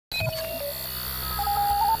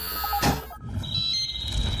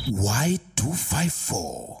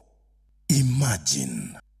Y254.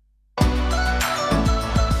 Imagine.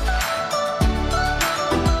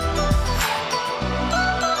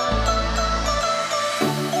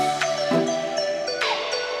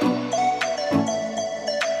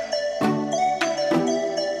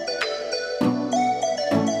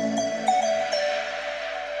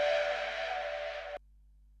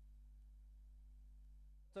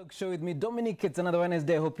 Talk show with me, Dominic. It's another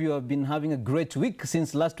Wednesday. I hope you have been having a great week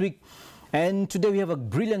since last week. And today we have a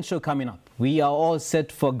brilliant show coming up. We are all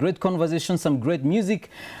set for great conversation, some great music.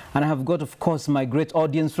 And I have got, of course, my great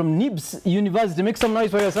audience from NIBS University. Make some noise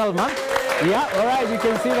for yourself, man. Yeah, all right, you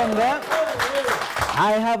can see them there.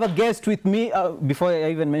 I have a guest with me. Before I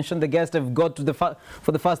even mention the guest, I've got for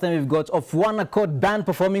the first time, we've got Of One Accord band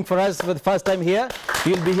performing for us for the first time here.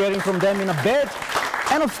 You'll be hearing from them in a bit.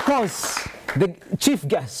 And of course, the chief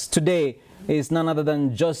guest today is none other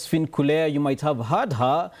than Josephine Kulea. You might have heard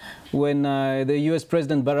her when the US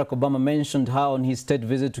President Barack Obama mentioned her on his state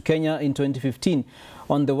visit to Kenya in 2015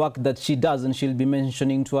 on the work that she does, and she'll be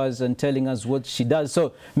mentioning to us and telling us what she does.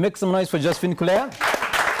 So make some noise for Josephine Kulea.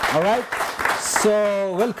 All right.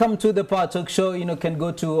 So welcome to the Power Talk Show. You know, can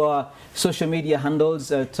go to social media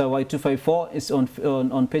handles at Y254. It's on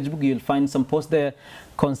Facebook. You'll find some posts there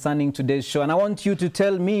concerning today's show. And I want you to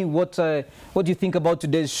tell me what you think about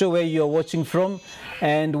today's show, where you're watching from,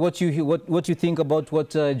 and what you think about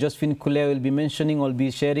what Josephine Kulea will be mentioning or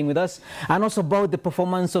be sharing with us, and also about the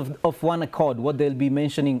performance of One Accord, what they'll be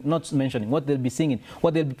mentioning, not mentioning, what they'll be singing,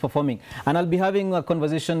 what they'll be performing. And I'll be having a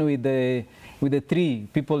conversation with the three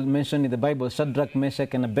people mentioned in the Bible, Shadrach,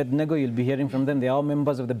 Meshach, and Abednego. You'll be hearing from them. They are all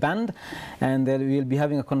members of the band, and we'll be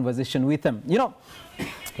having a conversation with them. You know,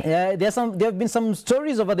 there have been some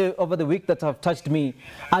stories over the week that have touched me,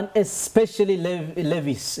 and especially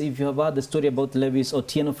Levis. If you have heard the story about Levis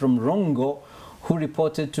Otieno from Rongo, who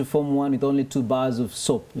reported to Form 1 with only 2 bars of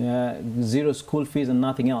soap, 0 school fees and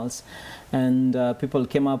nothing else. And people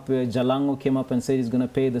came up, Jalango came up and said he's going to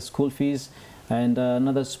pay the school fees. And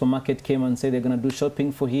another supermarket came and said they're going to do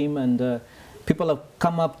shopping for him. And people have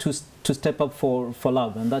come up to step up for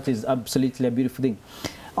love. And that is absolutely a beautiful thing.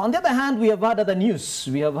 On the other hand, we have had other news.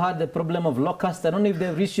 We have had the problem of locusts. I don't know if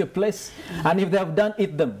they've reached your place. And if they have done,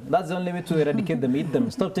 eat them. That's the only way to eradicate them. Eat them.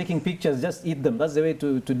 Stop taking pictures. Just eat them. That's the way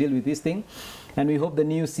to deal with this thing. And we hope the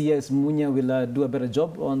new CS Munya will do a better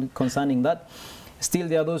job concerning that. Still,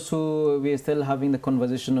 there are those who we are still having the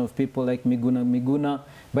conversation of people like Miguna. Miguna,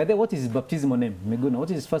 by the way, what is his baptismal name? Miguna. What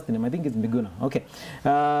is his first name? I think it's Miguna. Okay.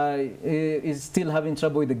 Is still having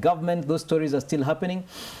trouble with the government. Those stories are still happening.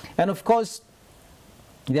 And of course,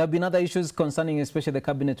 there have been other issues concerning especially the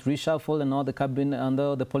cabinet reshuffle and all the cabinet and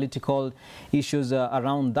all the political issues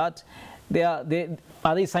around that. Are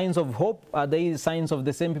they signs of hope? Are they signs of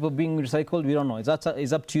the same people being recycled? We don't know. It's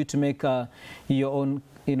up to you to make your own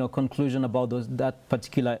conclusion about that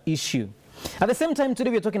particular issue. At the same time, today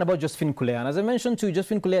we're talking about Josephine Kulea. And as I mentioned to you,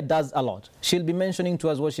 Josephine Kulea does a lot. She'll be mentioning to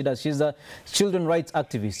us what she does. She's a children's rights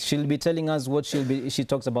activist. She'll be telling us what she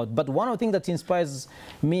talks about. But one of the things that inspires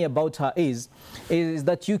me about her is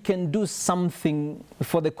that you can do something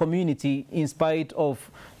for the community in spite of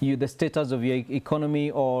the status of your economy,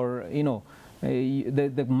 or,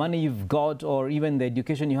 the money you've got, or even the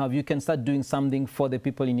education you have. You can start doing something for the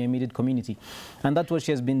people in your immediate community. And that's what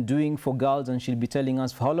she has been doing for girls, and she'll be telling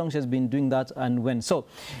us for how long she has been doing that and when. So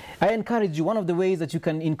I encourage you, one of the ways that you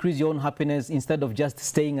can increase your own happiness instead of just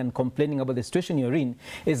staying and complaining about the situation you're in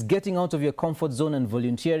is getting out of your comfort zone and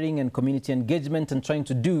volunteering and community engagement and trying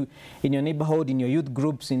to do in your neighborhood, in your youth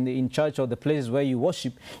groups, in church, or the places where you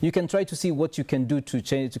worship. You can try to see what you can do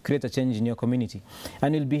to create a change in your community.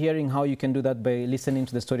 And you'll be hearing how you can do that by listening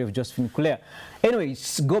to the story of Josephine Kulea. Anyway,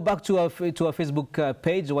 go back to our Facebook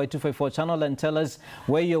page, Y254 channel, and tell us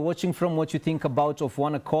where you're watching from, what you think about Of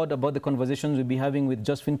One Accord, about the conversations we'll be having with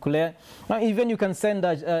Josephine Kulea. Now, even you can send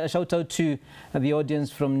a shout out to the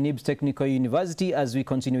audience from NIBS Technical University as we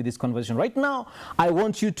continue this conversation. Right now, I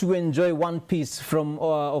want you to enjoy one piece from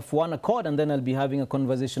Of One Accord, and then I'll be having a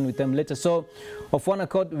conversation with them later. So, Of One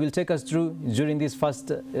Accord will take us through during this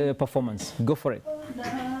first performance. Go for it.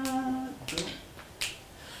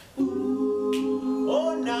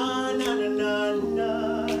 Oh, na na na na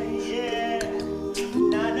na, yeah.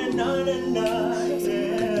 Na na na na na,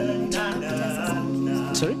 yeah. Na na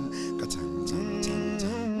na. Sorry?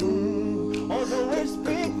 Although we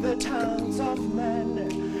speak the tongues of men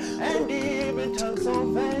and even tongues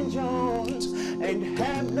of angels, and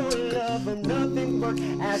have no love of nothing but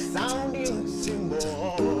a sounding symbol.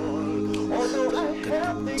 Although I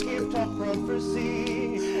have the gift of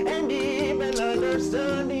prophecy and even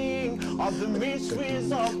understanding, of the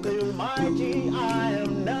mysteries of the Almighty. I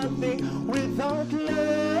am nothing without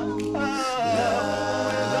love.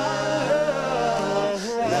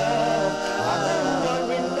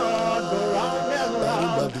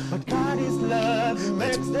 But God is love, He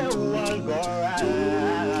makes the world go round.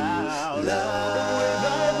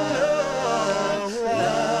 Without love,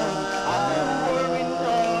 I've been worrying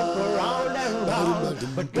all go round and round.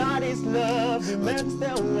 But God is love, He makes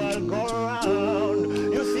the world go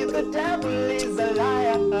round. You see, the devil is a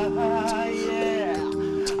liar, yeah.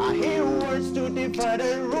 I hear words to divide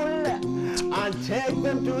and rule. And take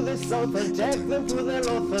them to the south and take them to the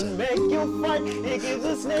north and make you fight. He gives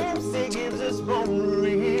us names, He gives us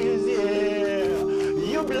boundaries, yeah.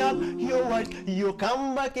 You black, you white, you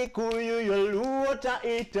come back, Kikuyu, you water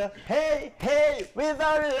eater. Hey, hey,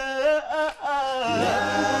 without love,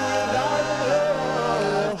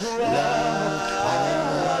 without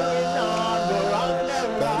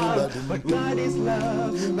love, but God is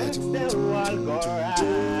love, He makes the world go round.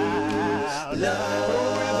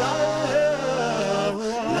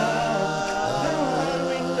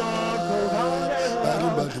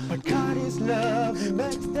 But God is love, He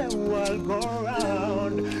makes the world go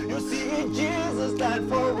round. You see, Jesus died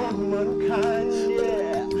for all mankind,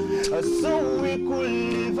 yeah. So we could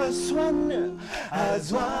live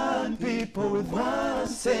as one people with one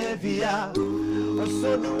Savior.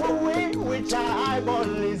 So do away with our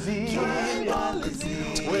eyeballism,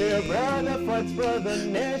 where brother fights brother,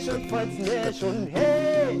 nation fights nation.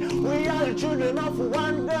 Hey, we are children of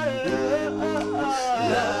one God. Without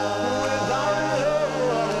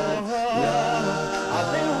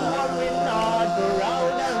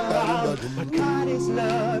but God is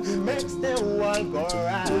love, He makes the world go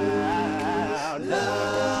round.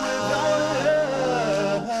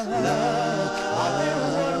 I've been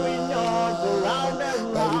worrying all go round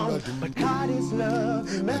and round. But God is love,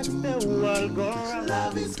 He makes the world go round.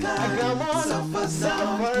 Love is kind, come on, suffer,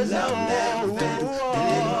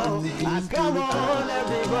 come on,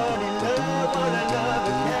 everybody, love one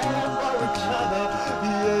another, care for each other.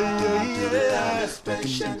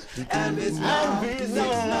 Patient and His love is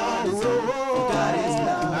God is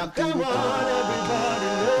love. Come on, everybody,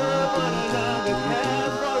 love one another, care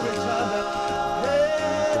for each other.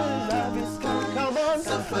 Hey, love is God. Come on,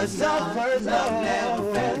 suffer, love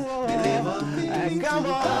never fails. Believe on me. Come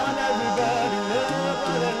on, everybody, love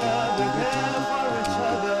one another, care for each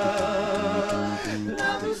other.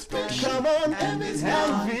 Love is patient. Come on, and His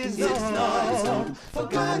love is not. For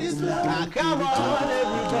God is love. Come on,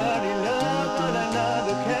 everybody, love one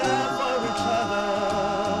another, care for each other.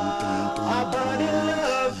 Our body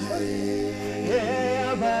love, yeah,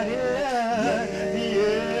 our body love,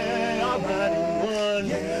 yeah, our body one,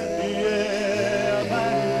 yeah, our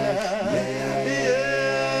body love,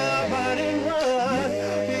 yeah, our body one,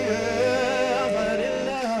 yeah, our body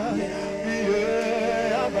love,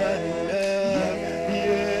 yeah, our body love,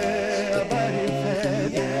 yeah, our body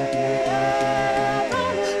fed,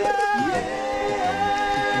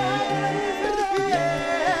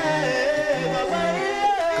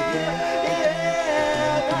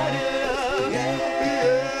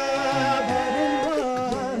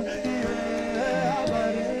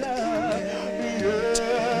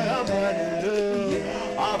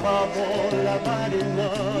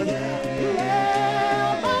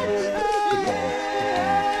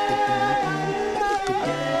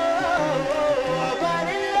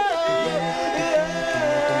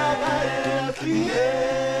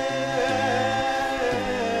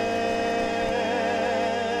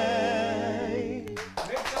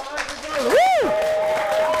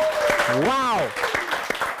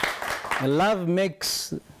 Love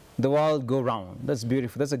makes the world go round. That's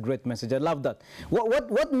beautiful. That's a great message. I love that.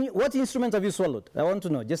 What instrument have you swallowed? I want to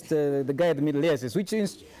know. Just the guy at the middle. Yes. Which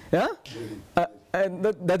instrument? Yeah.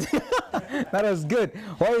 That was good.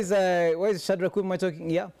 Why is Shadrach? Who am I talking?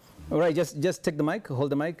 Yeah. All right. Just take the mic. Hold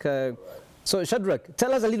the mic. So Shadrach,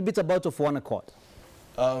 tell us a little bit about Of One Accord.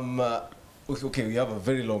 Okay, we have a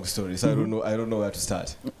very long story, so I don't know where to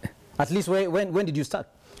start. At least when did you start?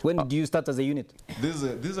 When did you start as a unit? This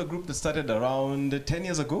is a group that started around 10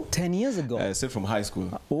 years ago. 10 years ago? Straight from high school.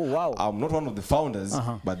 Oh, wow. I'm not one of the founders,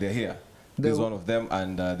 but they're here. There's one of them,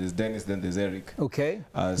 and there's Dennis, then there's Eric. Okay.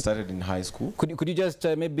 Started in high school. Could you just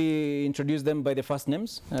maybe introduce them by the first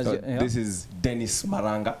names? This is Dennis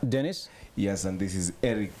Maranga. Dennis? Yes, and this is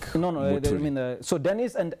Eric. No, I mean, so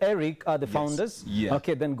Dennis and Eric are the founders. Yeah.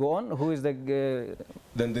 Okay, then go on. Who is the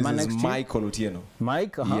then this is Mike Olotieno.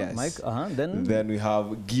 Mike, yes. Mike, Then we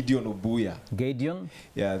have Gideon Obuya. Gideon.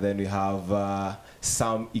 Yeah, then we have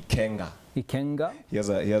Sam Ikenga. Ikenga. He has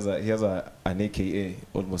an AKA,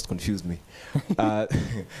 almost confused me.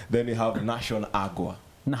 Then we have Nation Agua.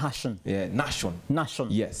 Nation. Yeah, Nation. Nation.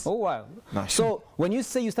 Yes. Oh, wow. Nation. So when you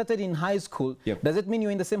say you started in high school, Yep. does it mean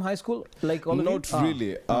you're in the same high school? Like all of you? Not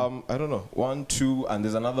really. I don't know. 1, 2, and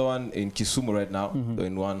there's another one in Kisumu right now,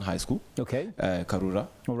 in one high school. Okay. Karura.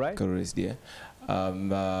 All right. Karura is there.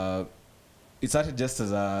 It started just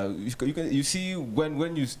as a, you see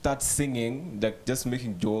when you start singing, like just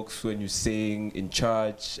making jokes when you sing in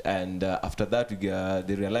church, and after that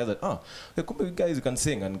they realize that, oh, you guys can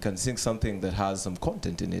sing and can sing something that has some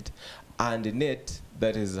content in it, and in it,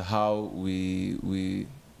 that is how they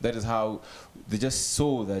just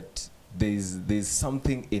saw that there's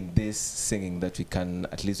something in this singing that we can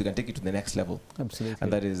take it to the next level. Absolutely.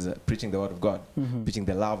 And that is preaching the word of God, preaching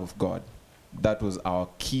the love of God. That was our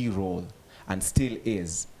key role, and still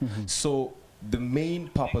is. So the main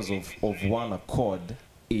purpose of One Accord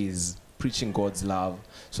is preaching God's love,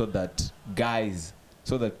 so that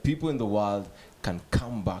people in the world can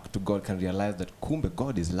come back to God, can realize that Kumbe,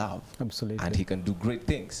 God is love. Absolutely. And he can do great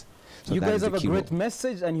things. So you that guys is have the a key great role.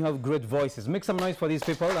 message and you have great voices. Make some noise for these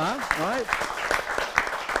people, huh? All right.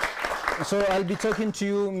 So I'll be talking to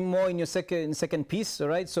you more in your second piece, all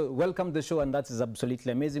right? So welcome to the show, and that is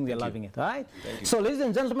absolutely amazing. We are loving it, all right? So ladies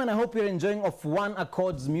and gentlemen, I hope you're enjoying of One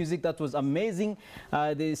Accord's music. That was amazing.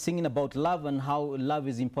 They're singing about love and how love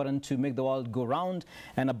is important to make the world go round,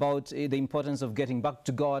 and about the importance of getting back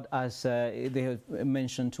to God, as they have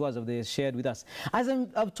mentioned to us, or they shared with us. As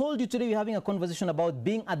I've told you today, we're having a conversation about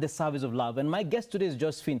being at the service of love, and my guest today is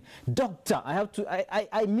Josephine. Doctor,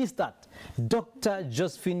 I missed that. Dr.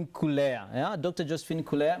 Josephine Kulea. Yeah, Dr. Josephine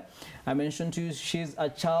Kulea. I mentioned to you, she's a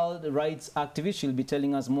child rights activist. She'll be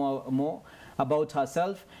telling us more about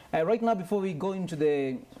herself. Right now, before we go into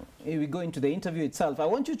the interview itself, I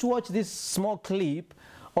want you to watch this small clip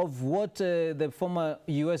of what the former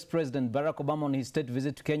U.S. President Barack Obama, on his state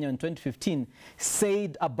visit to Kenya in 2015,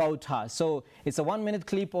 said about her. So it's a 1-minute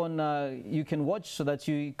clip on you can watch, so that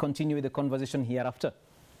you continue with the conversation hereafter.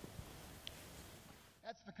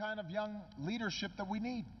 That's the kind of young leadership that we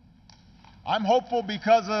need. I'm hopeful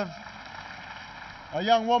because of a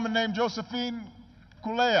young woman named Josephine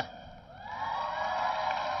Kulea.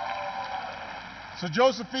 So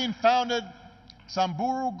Josephine founded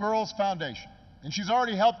Samburu Girls Foundation, and she's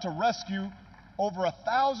already helped to rescue over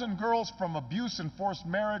 1,000 girls from abuse and forced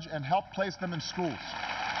marriage and helped place them in schools.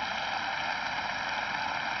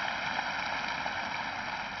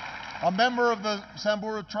 A member of the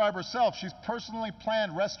Samburu tribe herself, she's personally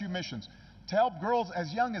planned rescue missions to help girls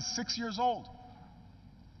as young as 6 years old.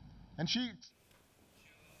 And she...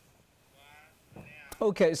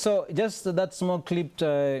 Okay, so just that small clip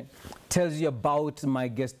tells you about my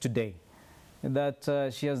guest today.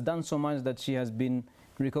 That she has done so much that she has been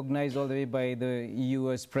recognized all the way by the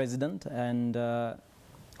U.S. President, and I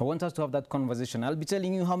want us to have that conversation. I'll be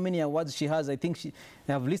telling you how many awards she has. I think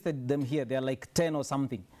I have listed them here. They are like 10 or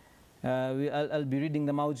something. I'll be reading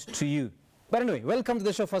them out to you. But anyway, welcome to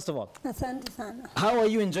the show, first of all. Asante sana. How are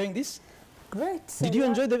you enjoying this? Great. Did you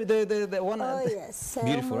enjoy the one? Oh, yes.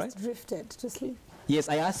 Beautiful, I almost right? drifted to sleep. Yes,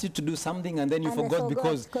 I asked you to do something and then you And I forgot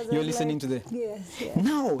because you're listening to the... Yes, yes.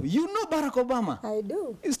 Now, you know Barack Obama. I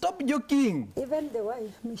do. Stop joking. Even the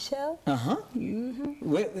wife, Michelle. Uh-huh.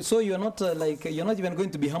 Well, so you're not you're not even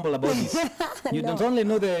going to be humble about this. You No. don't only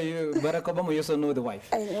know Barack Obama, you also know the wife.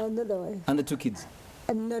 I know the wife. And the 2 kids.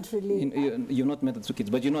 I'm not really. You've not met the 2 kids,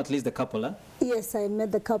 but you know at least the couple, huh? Yes, I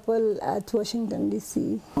met the couple at Washington,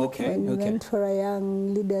 D.C. Okay, when we okay. went for a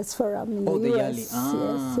young leaders forum in Oh, the the US.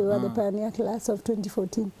 Yes, we were the ah. pioneer class of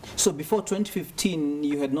 2014. So before 2015,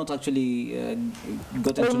 you had not actually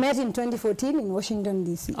gotten We to... met in 2014 in Washington,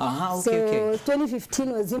 D.C. Okay, so okay.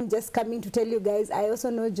 2015 was him just coming to tell you guys, I also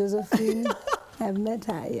know Josephine. I've met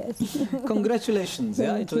her, yes. Congratulations.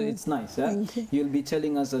 Yeah, Thank you. it's nice. Yeah? Thank you. You'll be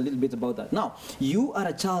telling us a little bit about that. Now, you are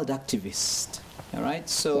a child activist, all right?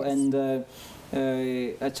 So, Yes. and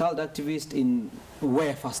a child activist in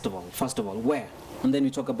where, first of all? Where? And then we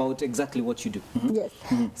talk about exactly what you do. Yes.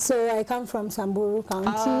 So I come from Samburu County.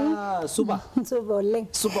 Ah, Suba. Suba.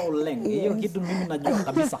 Suba Oleng. Yes. Hiyo kitu mimi najua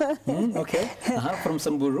kabisa. Okay. From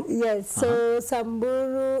Samburu. Yes. So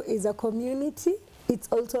Samburu is a community. It's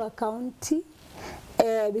also a county.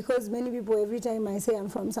 Because many people, every time I say I'm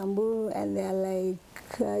from Samburu, and they're like,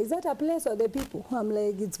 is that a place or the people? I'm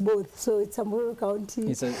like, it's both. So it's Samburu County.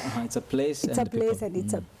 It's a place. It's and a place people. and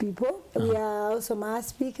it's a people. We are also Maa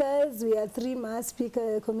speakers. We are 3 Maa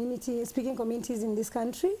speaking communities in this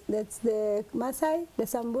country. That's the Maasai, the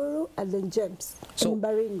Samburu, and the Gems in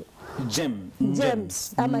Baringo.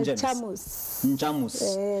 Gems. I'm a Chamus.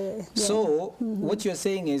 Chamus. So what you're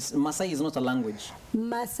saying is Maasai is not a language.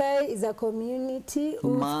 Maasai is a community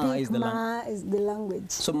who speak Maa is the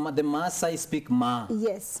language. So the Maasai speak Maa.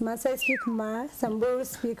 Yes, Maasai speak Maa, Samburu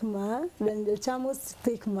speak Maa, then the Chamus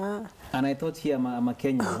speak Maa. And I thought here I'm a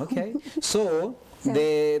Kenyan. Okay. So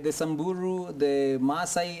the Samburu, the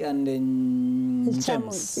Maasai, and the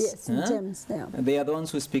Gems. Yes, Gems. Yeah. They are the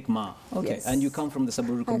ones who speak Maa. Okay. Yes. And you come from the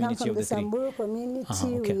Samburu community of the three. I come from the Samburu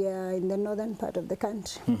community. Okay. We are in the northern part of the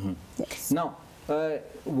country. Yes. Now,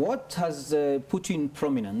 what has put you in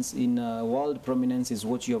prominence, in world prominence, is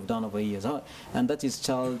what you have done over years, and that is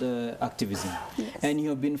child activism. Yes. And you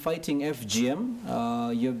have been fighting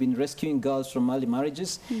FGM, you have been rescuing girls from early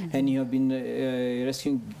marriages, and you have been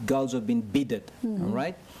rescuing girls who have been beaded, all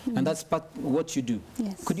right? And that's what you do.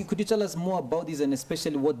 Yes. Could you tell us more about this, and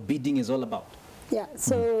especially what beading is all about? Yeah,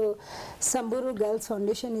 so Samburu Girls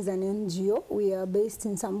Foundation is an NGO. We are based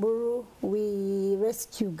in Samburu. We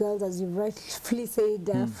rescue girls, as you've rightfully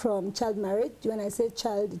said, from child marriage. When I say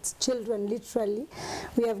child, it's children, literally.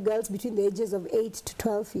 We have girls between the ages of 8 to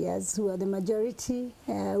 12 years who are the majority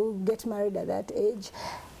who get married at that age.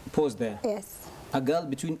 Pause there. Yes. A girl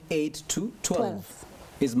between 8 to 12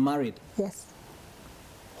 is married? Yes.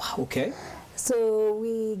 Wow, okay. So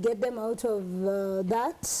we get them out of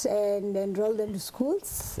that and enroll them to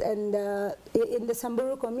schools. And in the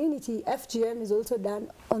Samburu community, FGM is also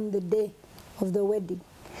done on the day of the wedding.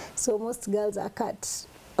 So most girls are cut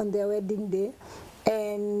on their wedding day.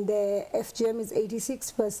 And FGM is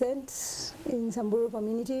 86% in Samburu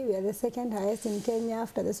community. We are the second highest in Kenya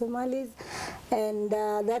after the Somalis. And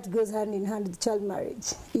that goes hand in hand with child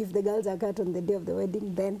marriage. If the girls are cut on the day of the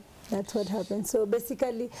wedding, then that's what happens. So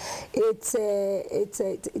basically, what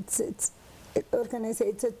can I say?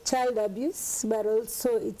 It's a child abuse, but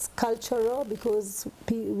also it's cultural because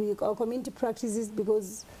our community practices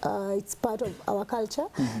because it's part of our culture.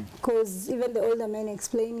 Because even the older men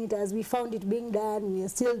explain it as we found it being done, we are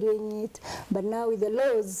still doing it. But now with the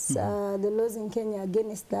laws in Kenya are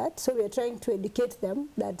against that. So we are trying to educate them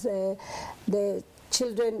that the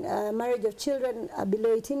children, marriage of children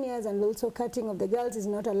below 18 years and also cutting of the girls is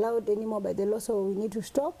not allowed anymore by the law, so we need to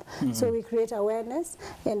stop. So we create awareness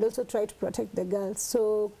and also try to protect the girls.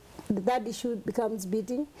 So that issue becomes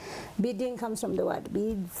beading. Beading comes from the word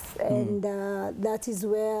beads, and that is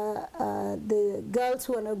where the girls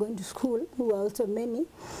who are not going to school, who are also many,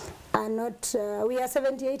 are not, we are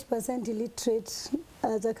 78% illiterate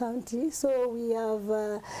as a county, so we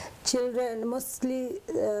have children, mostly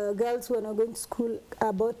girls who are not going to school,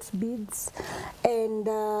 about beads. And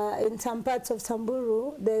in some parts of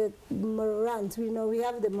Samburu, the Morans, we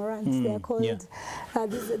have the Morans, they are called,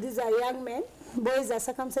 these are young men. Boys are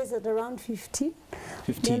circumcised at around 15.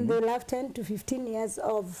 Then they'll have 10 to 15 years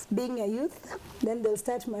of being a youth. Then they'll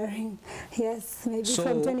start marrying. Yes, maybe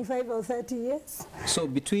from 25 or 30 years. So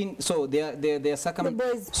they are circumcised.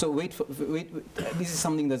 The boys. So wait, this is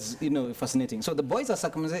something that's fascinating. So the boys are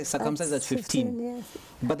circumcised at 15. Yes.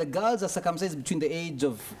 But the girls are circumcised between the age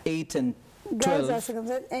of 8 and 12. Girls are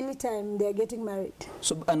circumcised anytime they are getting married.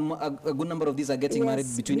 So, and a good number of these are getting married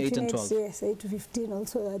between 8 and 12? Yes, 8 to 15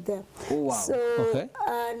 also are there. Oh, wow. So, okay.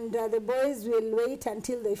 And the boys will wait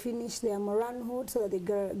until they finish their moranhood so that they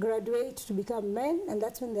graduate to become men, and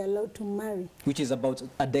that's when they're allowed to marry. Which is about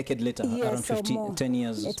a decade later, around 10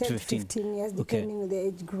 years to 15 years, depending on the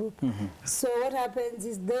age group. So what happens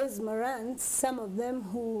is those morans, some of them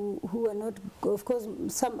who are not, of course,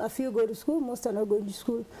 a few go to school, most are not going to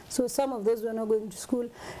school. So some of those who are not going to school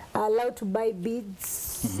are allowed to buy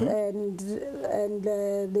beads, and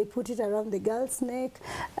they put it around the girl's neck,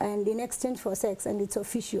 and in exchange for sex, and it's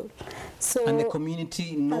official. So and the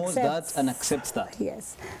community knows that and accepts that.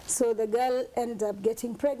 Yes. So the girl ends up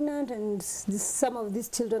getting pregnant, and some of these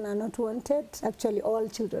children are not wanted. Actually, all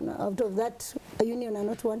children out of that union are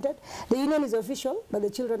not wanted. The union is official, but the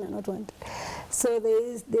children are not wanted. So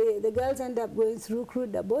the girls end up going through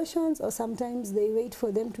crude abortions, or sometimes they wait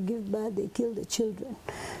for them to give birth, they kill the children.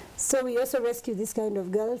 So we also rescue these kind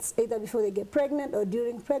of girls, either before they get pregnant or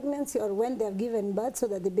during pregnancy or when they have given birth, so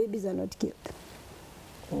that the babies are not killed.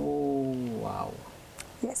 Oh, wow.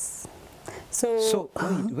 Yes. So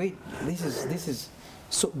wait, this is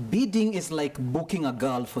so beading is like booking a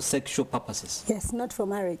girl for sexual purposes. Yes, not for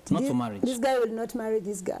marriage. Not for marriage. This guy will not marry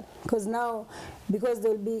this girl because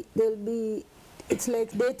they'll be it's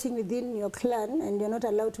like dating within your clan, and you're not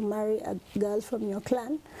allowed to marry a girl from your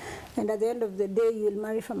clan, and at the end of the day you'll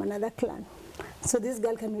marry from another clan. So this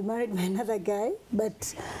girl can be married by another guy,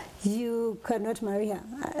 but you cannot marry her.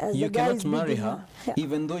 As You the guy cannot is marry beating her, Yeah.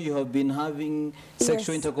 even though you have been having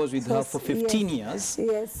sexual Yes. intercourse with her for 15 yes.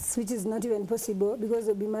 years. Yes, which is not even possible because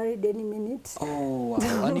they'll be married any minute. Oh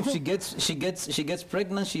wow! And if she gets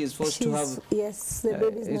pregnant, she is forced to have yes, the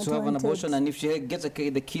baby is to not have an wanted. abortion. And if she gets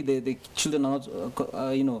the children are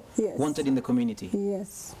not you know, Yes. wanted in the community.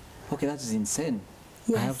 Yes. Okay, that is insane.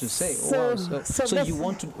 I have to say. So- Wow. So so you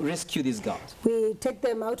want to rescue these girls? We take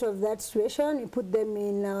them out of that situation. We put them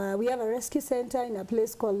in. We have a rescue center in a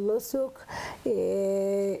place called Losuk.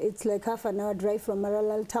 It's like half an hour drive from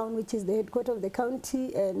Maralal town, which is the headquarters of the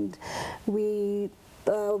county, and we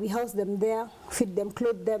house them there, feed them,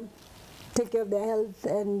 clothe them, take care of their health,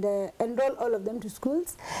 and enroll all of them to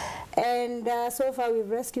schools. And so far we've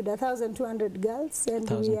rescued 1,200 girls, and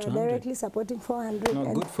we are 1,200. directly supporting 400. No,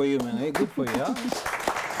 and good for you, man. Hey, good for you. Yeah?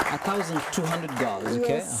 1,200 girls.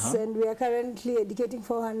 Okay. Yes, and we are currently educating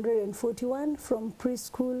 441 from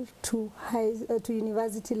preschool to to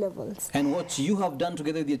university levels. And what you have done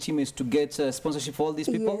together with your team is to get sponsorship for all these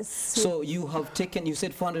people? Yes. So you have taken, you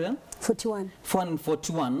said 41.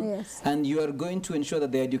 441, Yes. and you are going to ensure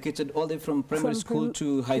that they're educated all the way from primary school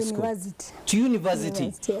to high school? University. To university?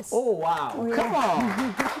 University, yes. Oh, wow. Yeah. Come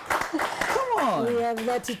on. Come on. We have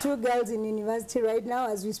 32 girls in university right now.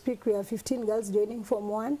 As we speak, we have 15 girls joining Form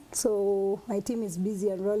 1. So my team is busy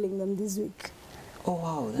enrolling them this week. Oh,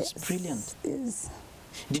 wow. That's Yes. brilliant. Yes.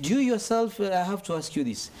 Did you yourself, I have to ask you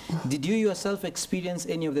this, did you yourself experience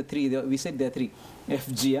any of the three? We said there are three: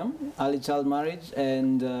 FGM, early child marriage,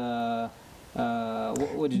 and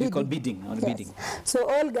what did you call bidding? Or Yes. bidding? So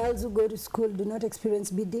all girls who go to school do not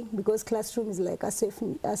experience bidding because classroom is like a safe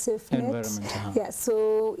net. Environment, Yeah,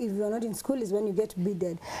 so if you're not in school is when you get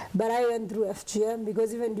bidded. But I went through FGM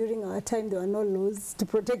because even during our time there were no laws to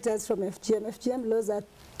protect us from FGM. FGM laws are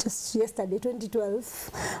just yesterday, 2012,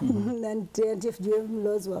 and anti-FGM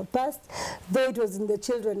laws were passed, though it was in the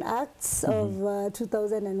Children Acts of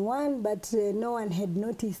 2001, but no one had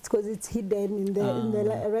noticed because it's hidden in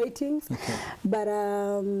the writings. Okay. But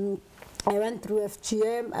I went through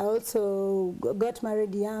FGM. I also got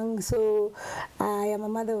married young, so I am a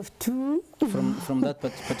mother of two. From that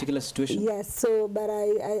particular situation? Yes, so but I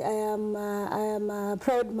am a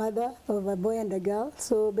proud mother of a boy and a girl.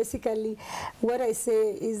 So basically, what I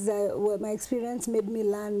say is what my experience made me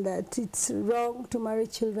learn that it's wrong to marry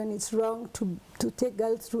children. It's wrong to take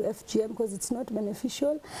girls through FGM because it's not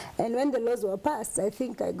beneficial. And when the laws were passed, I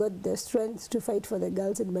think I got the strength to fight for the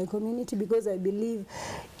girls in my community because I believe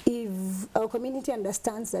if our community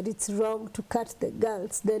understands that it's wrong to cut the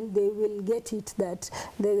girls, then they will get it that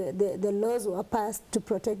the laws were passed to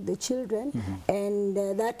protect the children, and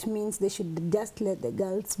that means they should just let the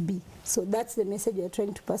girls be. So that's the message we're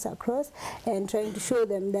trying to pass across and trying to show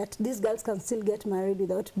them that these girls can still get married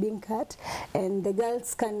without being cut, and the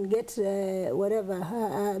girls can get whatever,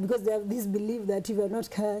 because they have this belief that if you're not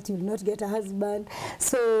cut, you will not get a husband.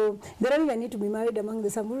 So they don't even need to be married among the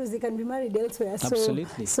Samburus, they can be married elsewhere.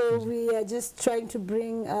 Absolutely. So we are just trying to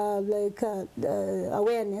bring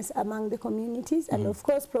awareness among the communities, and of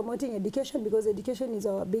course promoting education, because education is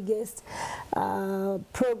our biggest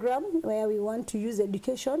program, where we want to use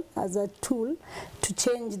education as a tool to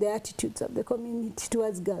change the attitudes of the community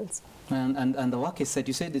towards girls. And the work is said,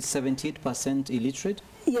 you said it's 78% illiterate?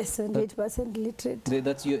 Yes, 78% illiterate.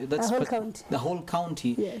 That's The whole county. The whole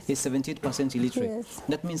county Yes. is 78% illiterate. Yes.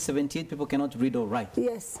 That means 78 people cannot read or write.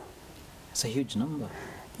 Yes, It's a huge number.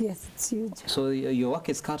 yes, it's huge. So your work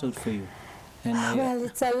is cut out for you. And Well,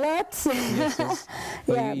 it's a lot. yes, yes.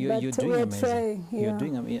 Well, Yeah, you're but doing we're amazing. trying, You're yeah.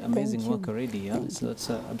 doing amazing Thank work you. already. Yeah, so that's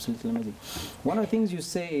absolutely amazing. One of the things you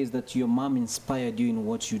say is that your mom inspired you in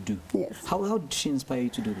what you do. Yes. How did she inspire you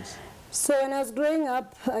to do this? So when I was growing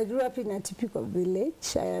up, I grew up in a typical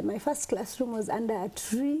village. My first classroom was under a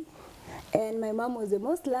tree, and my mom was the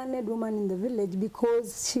most learned woman in the village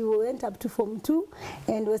because she went up to Form 2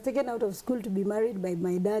 and was taken out of school to be married by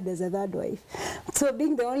my dad as a third wife. So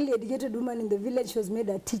being the only educated woman in the village, she was made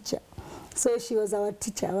a teacher. So she was our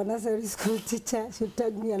teacher, our nursery school teacher. She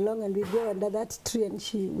took me along and we go under that tree and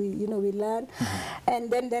we learn. And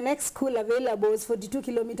then the next school available was 42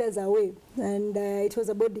 kilometers away. And it was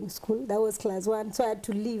a boarding school. That was class 1. So I had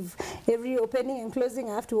to leave. Every opening and closing,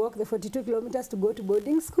 I have to walk the 42 kilometers to go to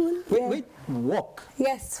boarding school. Wait, walk?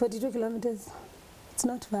 Yes, 42 kilometers. It's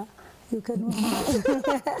not far. You can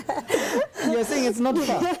walk. You're saying it's not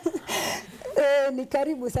far? Ni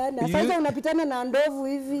karibu sana. Sasa unapitana na ndovu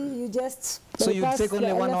hivi, you just So you passed take only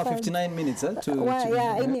the 1 hour elephant. 59 minutes, huh?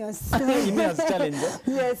 Yeah, Ineos. Ineos challenge. Huh?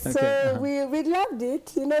 Yes, Okay, so we loved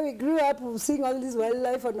it. You know, we grew up seeing all this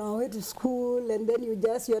wildlife on our way to school, and then you're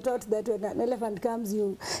taught that when an elephant comes,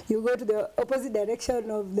 you go to the opposite direction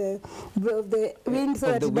of the wind so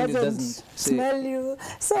that it doesn't smell you.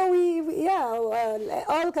 So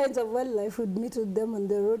all kinds of wildlife would meet with them on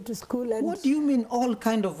the road to school. And what do you mean all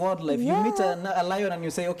kind of wildlife? Yeah. You meet a lion and you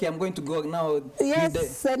say, okay, I'm going to go now.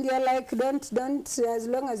 Yes, and you're like, don't, as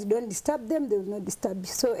long as you don't disturb them, they will not disturb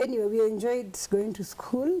you. So anyway, we enjoyed going to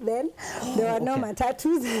school then. There were no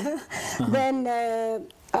matatus. Then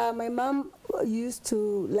my mom used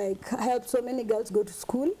to like help so many girls go to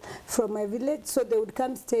school from my village, so they would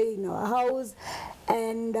come stay in our house.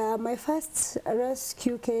 And my first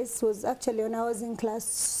rescue case was actually when I was in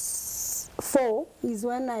class 4, is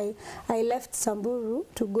when I left Samburu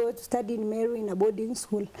to go to study in Meru in a boarding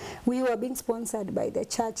school. We were being sponsored by the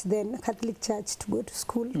church then, Catholic Church, to go to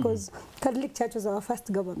school, because Catholic Church was our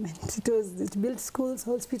first government. It built schools,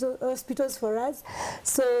 hospitals for us.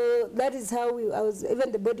 So that is how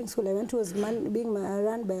even the boarding school I went to was being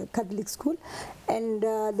run by a Catholic school. And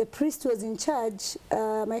the priest was in charge.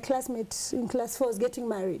 My classmate in class 4 was getting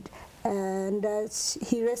married. And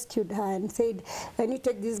he rescued her and said, I need to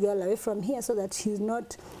take this girl away from here so that she's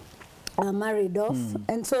not married off.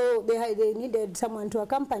 And so they needed someone to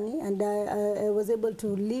accompany, and I was able to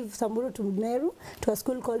leave Samburu to Meru to a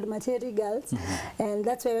school called Materi Girls. And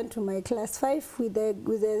that's where I went to my class 5 with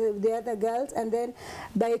the other girls. And then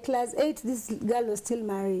by class 8, this girl was still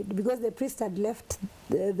married because the priest had left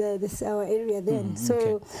our area then.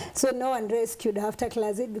 So no one rescued after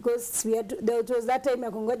class 8 because there was that time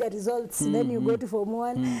I could get the results. Then you go to Form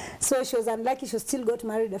 1. So she was unlucky. She still got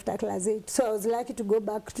married after class 8. So I was lucky to go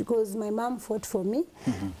back because my mom fought for me.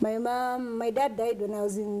 My dad died when I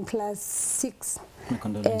was in class 6. My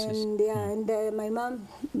condolences. And my mom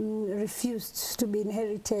refused to be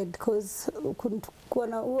inherited because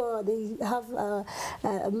they have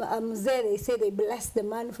they say they bless the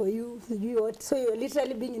man for you. So you're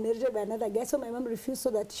literally being inherited by another guy. So my mom refused so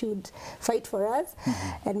that she would fight for us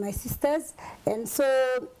and my sisters. And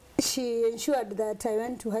so she ensured that I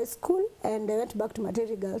went to high school, and I went back to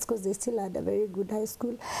Materi Girls because they still had a very good high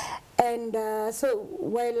school. And so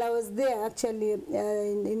while I was there, actually,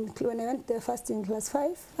 when I went there first in class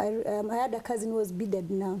 5, I had a cousin who was beaded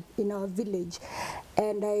now in our village.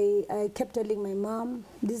 And I kept telling my mom,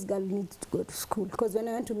 this girl needs to go to school. Because when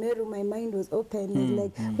I went to Meru, my mind was open. I was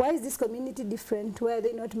like, why is this community different? Why are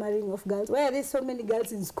they not marrying off girls? Why are there so many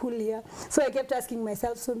girls in school here? So I kept asking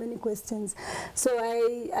myself so many questions. So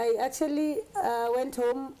I actually went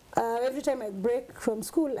home. Every time I break from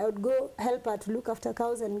school, I would go help her to look after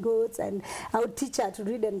cows and goats, and I would teach her to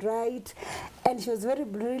read and write. And she was very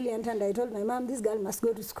brilliant, and I told my mom, this girl must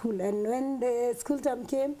go to school. And when the school term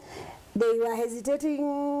came, they were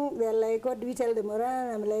hesitating. They're like, what do we tell them? And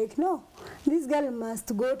I'm like, no, this girl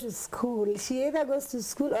must go to school. She either goes to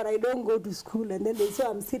school or I don't go to school. And then they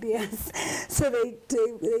saw I'm serious. So they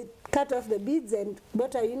cut off the beads and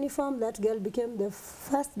bought a uniform. That girl became the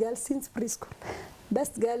first girl since preschool.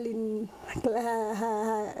 Best girl in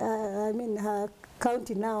her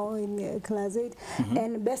county now in class 8,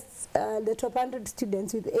 and best the top 100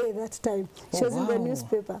 students with A that time. She was in the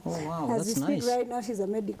newspaper. Oh wow, As that's we speak nice. right now, she's a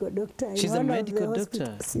medical doctor. She's a medical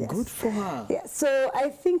doctor. Yes. Good for her. Yeah, so I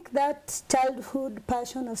think that childhood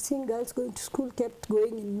passion of seeing girls going to school kept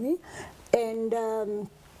going in me, and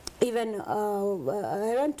even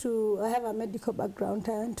I have a medical background.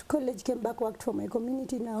 I went to college, came back, worked for my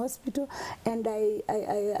community in a hospital, and I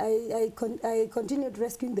continued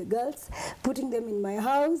rescuing the girls, putting them in my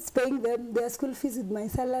house, paying them their school fees with my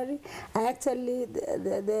salary. I actually,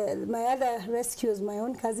 my other rescue was my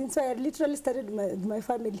own cousin, so I literally started my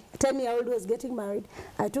family. 10-year-old was getting married.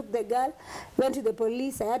 I took the girl, went to the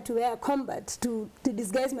police. I had to wear a combat to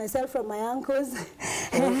disguise myself from my uncles.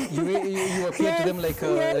 You appeared to them like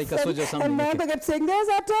a soldier or something. And my uncle kept saying, there's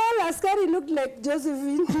a tall askari looked like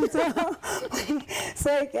Josephine.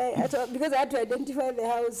 Because I had to identify the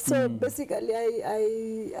house. So basically,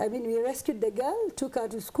 we rescued the girl, took her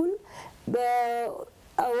to school.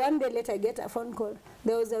 One day later, I get a phone call.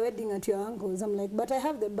 There was a wedding at your uncle's. I'm like, but I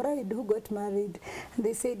have the bride who got married.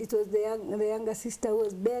 They said it was the younger sister who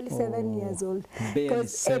was barely 7 years old. Barely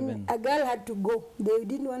 7. A girl had to go. They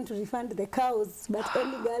didn't want to refund the cows, but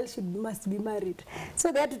any girl must be married.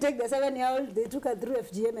 So they had to take the 7-year-old. They took her through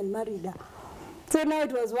FGM and married her. So now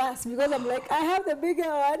it was worse because I'm like, I have the bigger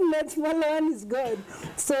one, that smaller one is gone.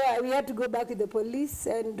 So we had to go back with the police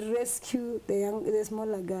and rescue the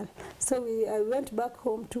smaller girl. So I went back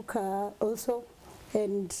home, took her also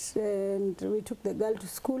and we took the girl to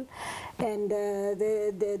school, and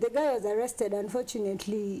the guy was arrested.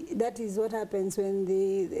 Unfortunately, that is what happens when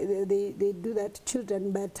they do that to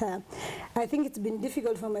children. But I think it's been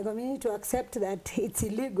difficult for my community to accept that it's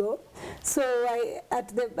illegal. So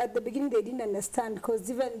at the beginning they didn't understand, because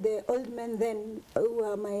even the old men then, who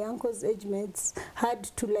were my uncle's age mates, had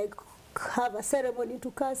to like have a ceremony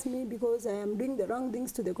to curse me because I am doing the wrong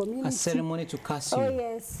things to the community. A ceremony to curse you? Oh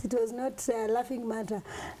yes, it was not a laughing matter.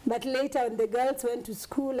 But later when the girls went to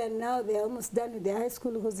school, and now they're almost done with their high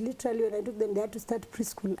school, because literally when I took them, they had to start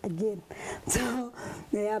preschool again. So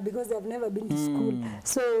yeah, because they've never been to school.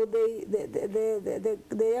 So the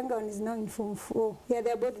younger one is now in Form 4. Yeah,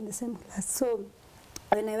 they're both in the same class. So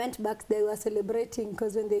when I went back, they were celebrating,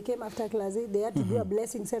 because when they came after class 8, they had to do a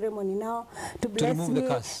blessing ceremony now to bless remove me, the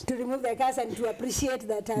curse. to remove the curse, and to appreciate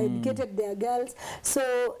that I educated their girls.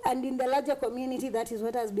 So, and in the larger community, that is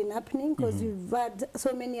what has been happening, because we've had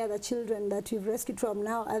so many other children that we've rescued from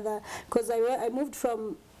now. Because I moved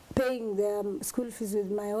from paying the school fees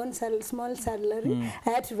with my own small salary. I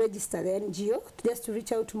had to register the NGO just to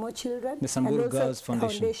reach out to more children. The Samburu and also Girls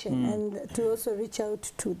Foundation. And to also reach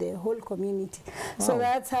out to the whole community. Wow. So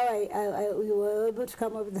that's how we were able to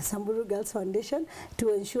come up with the Samburu Girls Foundation,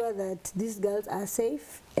 to ensure that these girls are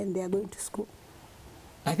safe and they are going to school.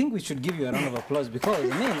 I think we should give you a round of applause, because,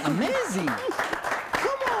 man, amazing.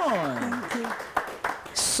 Come on. Thank you.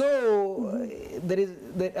 So,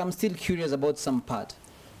 I'm still curious about some part.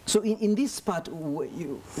 So in this part,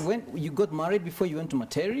 when you got married before you went to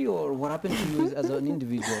Materi, or what happened to you as an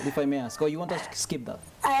individual, if I may ask? Or you want us to skip that?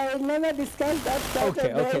 I never discussed that part of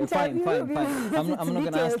the fine. interview, I'm not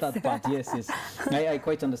going to ask that details. part. Yes. I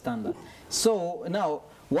quite understand that. So now,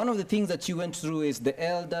 one of the things that you went through is the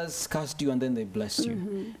elders cursed you and then they blessed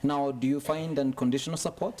you. Now, do you find unconditional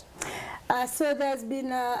support? So there's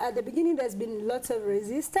been, at the beginning, there's been lots of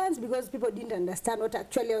resistance, because people didn't understand what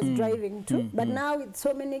actually I was driving to. But now, with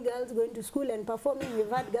so many girls going to school and performing, we've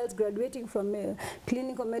had girls graduating from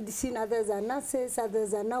clinical medicine, others are nurses,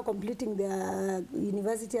 others are now completing their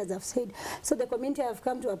university, as I've said. So the community have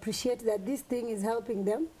come to appreciate that this thing is helping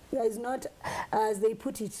them. It's not, as they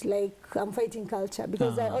put it, like I'm fighting culture,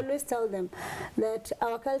 because I always tell them that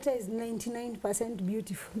our culture is 99%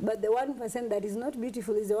 beautiful, but the 1% that is not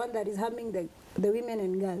beautiful is the one that is harming the women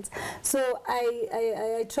and girls. So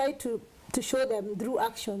I try to show them through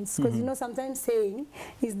actions, because you know, sometimes saying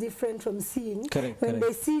is different from seeing. When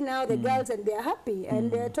they see now the girls and they are happy, and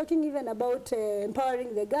they're talking even about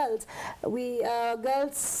empowering the girls. Our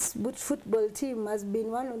girls football team has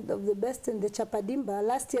been one of the best in the Chapadimba.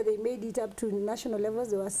 Last year they made it up to national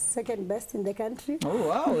levels. They were second best in the country. Oh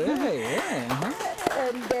wow! Yeah.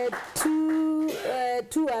 And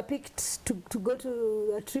two are picked to go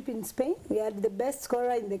to a trip in Spain. We had the best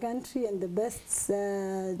scorer in the country and the best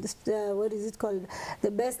what is it called?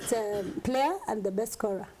 The best player and the best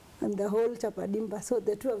scorer, and the whole Chapadimba. So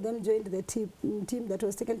the two of them joined the team that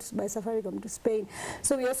was taken by Safaricom to Spain.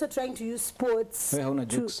 So we're also trying to use sports to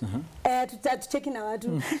start checking our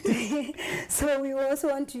So we also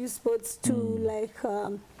want to use sports to like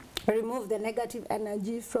remove the negative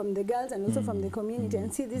energy from the girls and also from the community,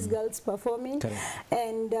 and see these girls performing,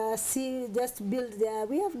 and see, just build their,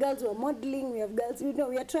 we have girls who are modeling, we have girls, you know,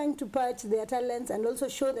 we are trying to patch their talents and also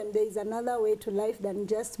show them there is another way to life than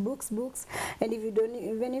just books, and if you don't,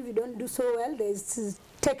 even if you don't do so well, there's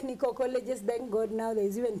technical colleges, thank God now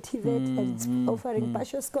there's even TVET and it's offering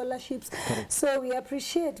partial scholarships. So we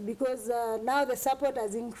appreciate, because now the support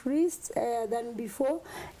has increased than before,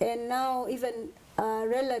 and now even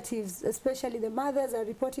relatives, especially the mothers, are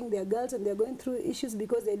reporting their girls and they're going through issues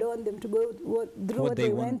because they don't want them to go through what they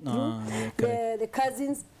went through. The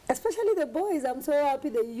cousins, especially the boys, I'm so happy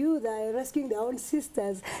the youth are rescuing their own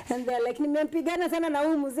sisters, and they're like, nimempigana sana na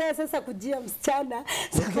huyu mzee sasa kujia msichana.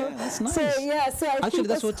 That's nice. So yeah, so I actually think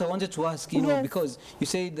that's what I wanted to ask, you know, because you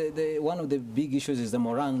say one of the big issues is the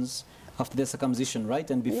Morans after their circumcision,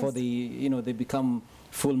 right? And before they, you know, they become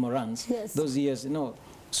full Morans. Those years, you know.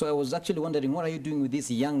 So I was actually wondering, what are you doing with these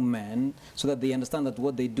young men so that they understand that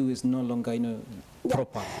what they do is no longer, you know,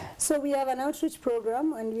 proper? So we have an outreach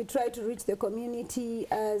program, and we try to reach the community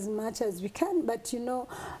as much as we can. But, you know,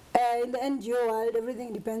 in the NGO world,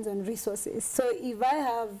 everything depends on resources. So if I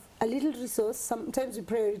have a little resource, sometimes we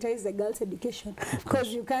prioritize the girls' education,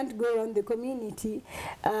 because you can't go around the community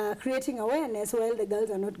creating awareness while the girls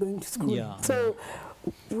are not going to school. So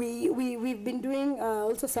we've been doing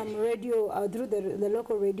also some radio through the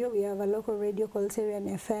local radio. We have a local radio called Syrian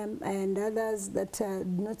FM, and others that do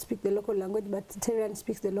not speak the local language but Syrian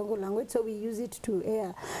speaks the Longo language, so we use it to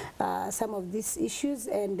air some of these issues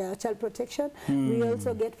and child protection. We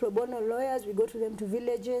also get pro bono lawyers. We go to them to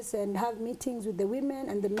villages and have meetings with the women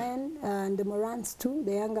and the men and the Morans too,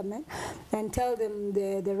 the younger men, and tell them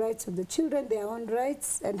the rights of the children, their own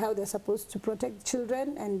rights, and how they're supposed to protect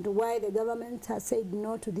children, and why the government has said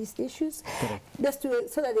no to these issues. Just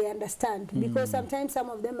so that they understand, because sometimes some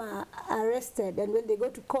of them are arrested, and when they go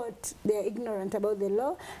to court, they are ignorant about the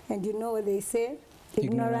law, and you know what they say,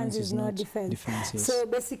 ignorance is not defense. Yes. So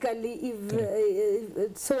basically,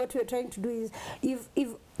 if so what we're trying to do is, if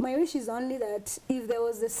my wish is only that if there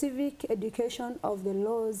was the civic education of the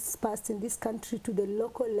laws passed in this country to the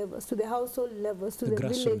local levels, to the household levels, to the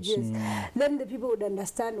villages, then the people would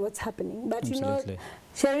understand what's happening. But you know,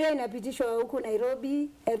 Sharia inapitishwa huku Nairobi,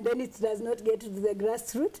 and then it does not get to the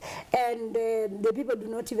grassroots, and the people do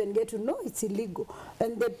not even get to know it's illegal.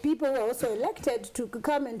 And the people who are also elected to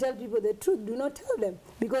come and tell people the truth do not tell them,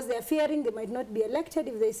 because they are fearing they might not be elected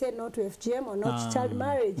if they say no to FGM or not to child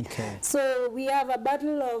marriage. So we have a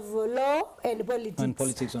battle of law and politics. And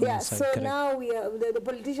politics on yeah, the side, so correct. now we are, the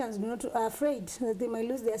politicians are afraid that they might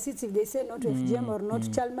lose their seats if they say no to FGM or not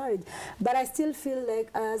to child marriage. But I still feel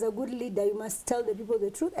like as a good leader, you must tell the people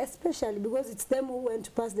the truth, especially because it's them who went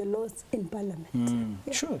to pass the laws in parliament.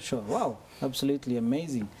 Yeah. Sure. Wow, absolutely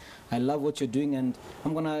amazing. I love what you're doing, and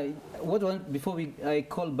I'm gonna before I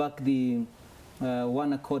call back the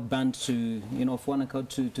One Accord band to of One Accord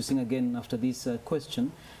to sing again after this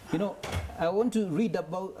question. I want to read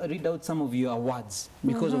out some of your awards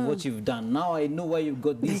because of what you've done. Now I know why you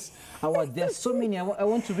got this award. There are so many. I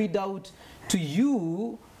want to read out to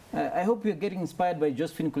you. I hope you're getting inspired by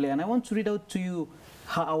Josephine Kulea, and I want to read out to you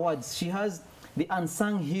her awards. She has the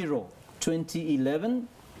Unsung Hero 2011,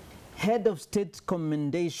 Head of State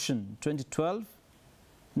Commendation 2012.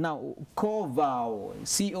 Now, COVAW,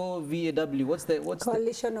 C-O-V-A-W. What's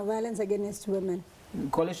Coalition of Violence Against Women.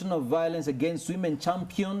 Coalition of Violence Against Women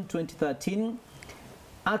Champion 2013,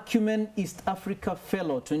 Acumen East Africa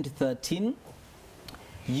Fellow 2013,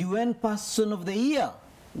 UN Person of the Year,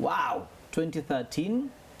 wow, 2013,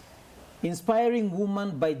 Inspiring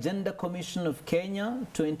Woman by Gender Commission of Kenya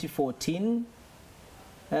 2014,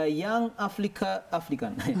 Young African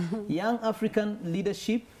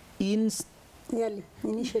Leadership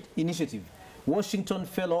Initiative, Washington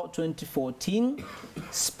Fellow 2014,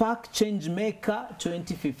 Spark Changemaker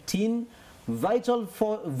 2015, Vital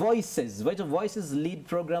Voices Lead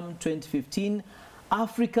Program 2015,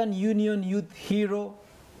 African Union Youth Hero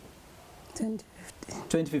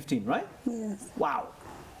 2015, right? Yes. Wow.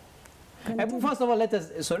 First of all, let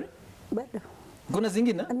us, sorry? Kuna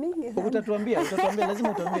zingine? Utatuambia,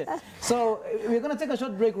 lazima utuambie. So, we're going to take a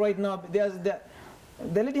short break right now.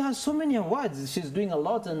 The lady has so many awards. She's doing a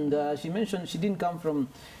lot, and she mentioned she didn't come from,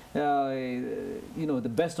 the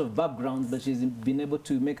best of backgrounds, but she's been able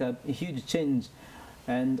to make a huge change.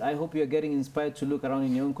 And I hope you're getting inspired to look around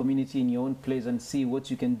in your own community, in your own place, and see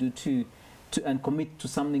what you can do and commit to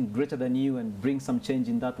something greater than you and bring some change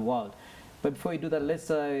in that world. But before we do that, let's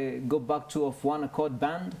go back to Of One Accord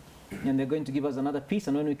Band, and they're going to give us another piece.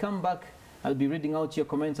 And when we come back, I'll be reading out your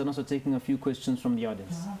comments and also taking a few questions from the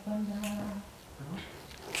audience.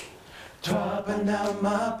 Twapanda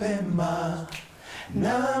mapema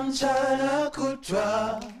na mchana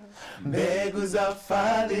kutwa, mbegu za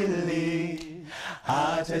fadhili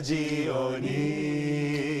hata jioni.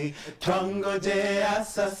 Twangojea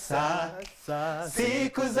sasa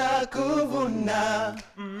siku za kuvuna,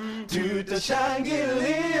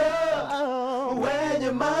 tutashangilia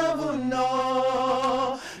wenye mavuno.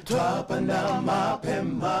 Twapanda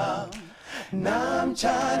mapema na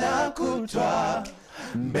mchana kutwa,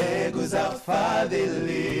 mbegu za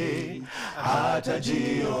fadhili hata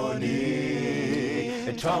jioni.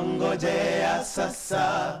 Twangojea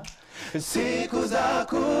sasa siku za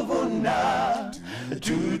kuvuna,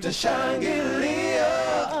 tutashangilia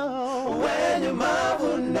wenye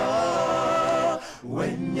mavuno.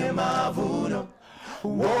 Wenye mavuno,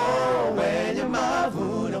 wenye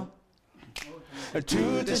mavuno,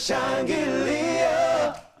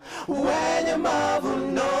 tutashangilia wenye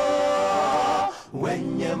mavuno.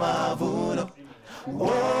 Wenye mavuno,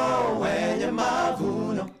 wenye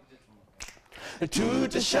mavuno,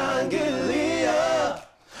 tutashangilia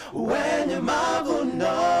wenye mavuno.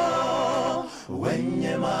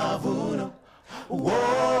 Wenye mavuno,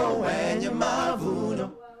 wenye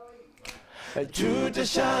mavuno,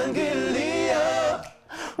 tutashangilia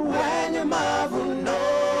wenye mavuno.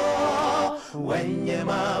 Wenye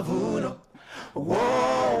mavuno,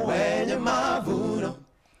 wenye mavuno,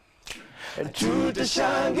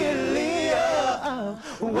 tutashangilia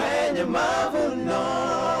wenye mavuno.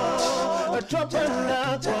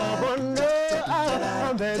 twapanda kwa bondo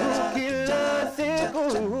mbegu kila siku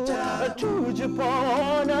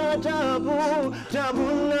tujipona tabu na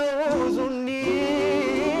huzuni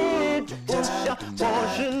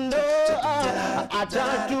poshindo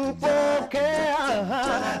atatupokea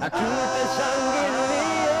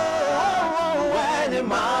tutashangilia wenye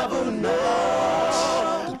mavuno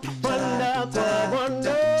panda kwa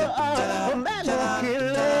bondo mbegu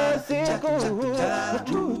kila siku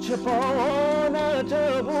tujipona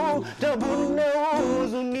tabu na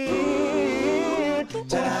huzuni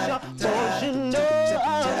poshindo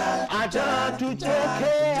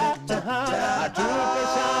atatupokea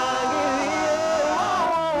tutashangilia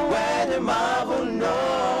wenye mavuno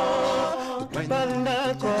panda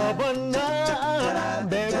kwa bonda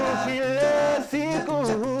mbegu kila siku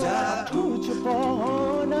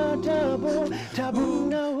tujipona tabu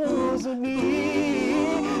na huzuni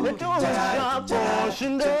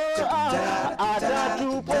poshindo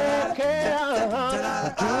atatupokea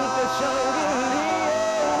tutashangilia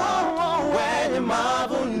wenye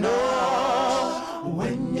mavuno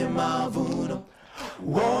wenye mavuno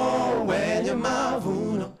wenye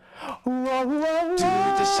mavuno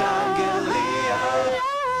tutashangilia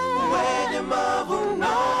wenye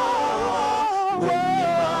mavuno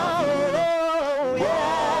wenye mavuno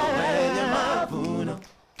wenye mavuno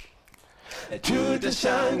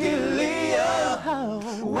tutashangilia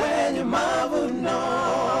wenye mavuno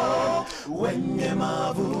wenye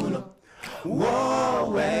mavuno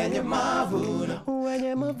wenye mavuno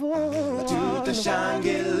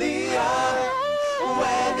tutashangilia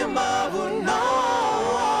wenye mavuno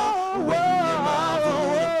wenye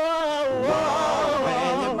mavuno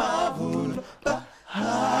wenye mavuno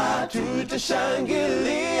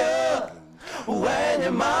tutashangilia wenye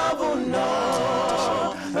mavuno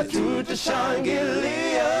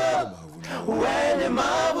tutashangilia wenye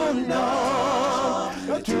mavuno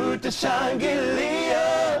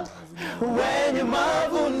tutashangilia wenye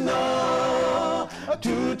mavuno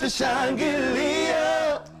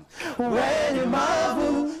tutashangilia wenye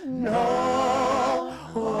mavuno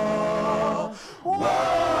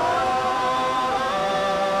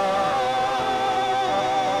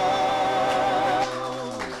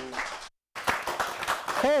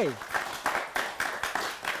Hey,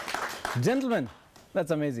 gentlemen,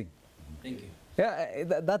 that's amazing. Thank you. Yeah,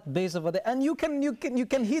 that bass over there, and you can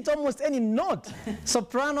hit almost any note.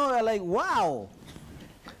 Soprano, like wow.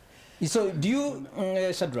 So do you,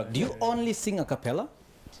 Shadrach? Do you only sing a cappella?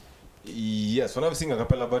 Yes, when I sing a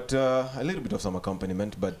cappella, but a little bit of some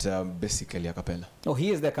accompaniment, but basically a cappella. Oh, he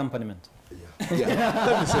is the accompaniment. Yeah,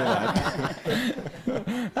 let me say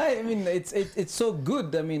that. I mean, it's so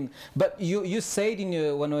good. I mean, but you said in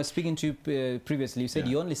your, when I was speaking to you previously, you said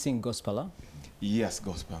you only sing gospel, huh? Yes,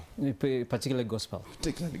 gospel. Particularly gospel.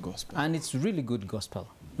 Particularly gospel. And it's really good gospel.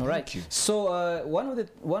 All right. Thank you. So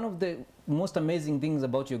one of the most amazing things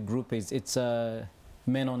about your group is it's a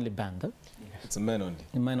men-only band. Huh? It's a men only.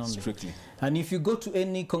 Men only. Strictly. And if you go to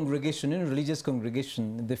any congregation, any religious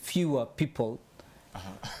congregation, the fewer people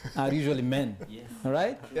are usually men. Yes. All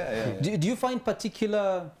right? Yeah. Do you find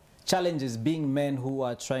particular challenges being men who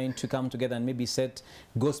are trying to come together and maybe set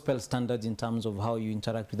gospel standards in terms of how you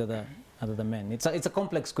interact with other men? It's a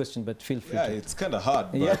complex question, but feel free. Yeah, to. it's kind of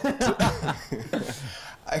hard, but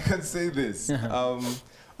I can say this.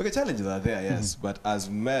 Okay, challenges are there, yes, but as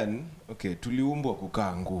men, okay, tuliumbwa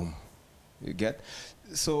kukaa ngumu. You get?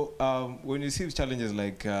 So when you see challenges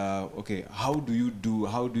like, okay, how do you do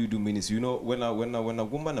ministry? You know, when a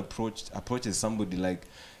woman approaches somebody like,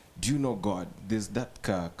 do you know God? There's that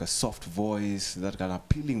soft voice, that kind of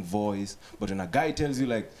appealing voice. But when a guy tells you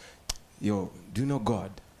like, yo, do you know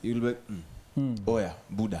God? You'll be like, oh yeah,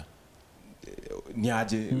 Buddha,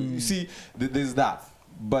 Nyaje. You see, there's that.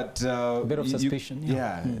 But a bit of suspicion.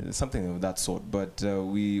 Something of that sort. But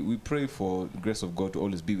we pray for the grace of God to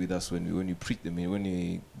always be with us when you preach them, when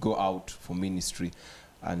we go out for ministry,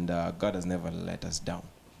 and God has never let us down.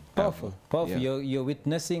 Powerful, powerful. Yeah. You're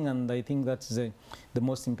witnessing, and I think that's the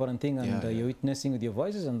most important thing. And you're witnessing with your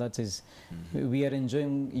voices, and that is, we are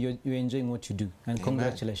enjoying. You're enjoying what you do, and Amen.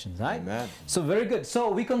 Congratulations, right? Amen. So very good.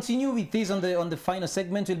 So we continue with this on the final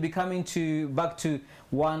segment. We'll be coming back to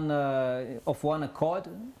one accord.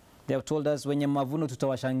 They have told us wenye mavuno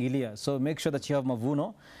tutawashangilia. So make sure that you have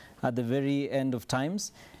mavuno at the very end of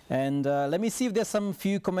times. And let me see if there's some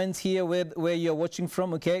few comments here where you're watching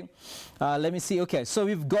from, okay? Let me see, okay. So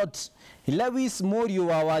we've got Lewis Morio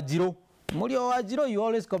Awajiro. Morio Awajiro, you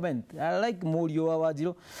always comment. I like Morio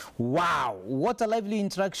Awajiro. Wow, what a lively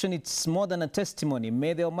interaction. It's more than a testimony.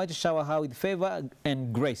 May the Almighty shower her with favor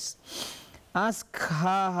and grace. Ask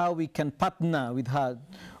her how we can partner with her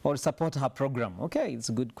or support her program. Okay, it's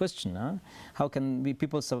a good question. Huh? How can we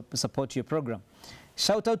people support your program?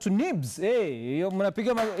 Shout out to Nibs. Hey,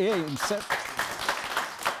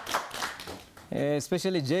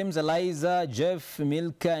 especially James, Eliza, Jeff,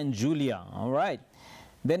 Milka, and Julia. All right.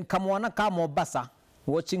 Then Kamwana Ka Mombasa,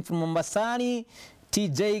 watching from Mombasani. T.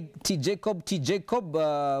 Jacob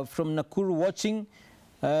from Nakuru watching.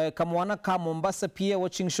 Kamwana Ka Mombasa Pia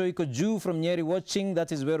watching Shoiko Ju from Nyeri watching.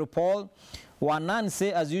 That is Vero Paul.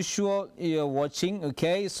 Wananse, as usual, you're watching.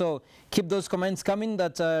 Okay, so keep those comments coming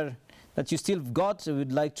that you still got.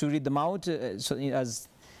 We'd like to read them out so as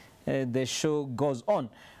the show goes on.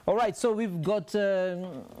 All right, so we've got,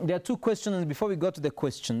 there are two questions. Before we go to the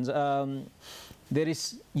questions, there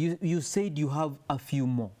is, you said you have a few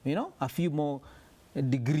more, you know, a few more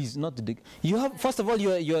degrees, not the degree. You have, first of all,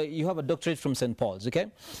 you have a doctorate from St. Paul's, okay?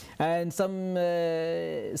 And some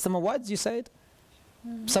awards, you said?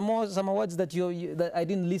 Some awards that that I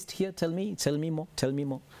didn't list here. Tell me more.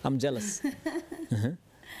 I'm jealous.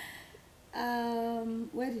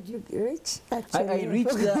 Where did you reach? Actually, I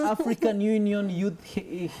reached the African Union Youth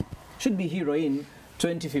should be Heroine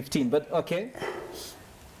 2015, but okay.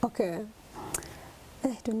 Okay.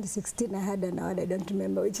 2016 I had an award. I don't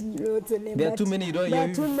remember what's the name. There are too many. You've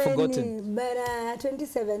forgotten. But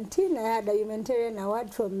 2017 I had a humanitarian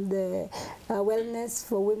award from the Wellness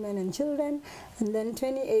for Women and Children, and then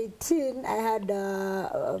 2018 I had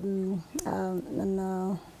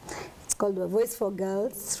it's called A Voice for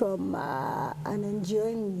Girls from an NGO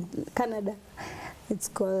in Canada. It's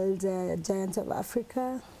called Giants of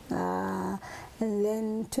Africa. And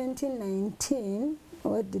then 2019,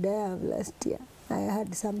 what did I have last year? I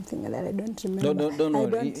had something that I don't remember. Don't I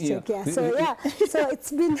worry. don't check. Yeah. So yeah, so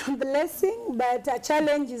it's been a blessing, but a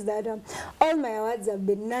challenge is that all my awards have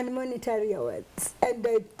been non-monetary awards, and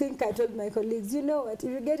I think I told my colleagues, you know what? If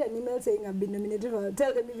you get an email saying I've been nominated for,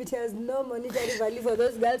 tell them if it has no monetary value for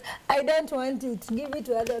those girls, I don't want it. Give it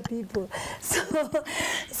to other people.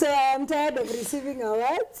 So I am tired of receiving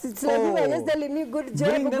awards. It's like you are just telling me good job,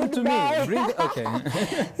 bring them goodbye. to me. Okay.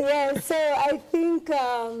 Yeah. So I think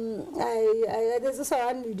there's also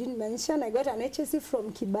one you didn't mention. I got an HSC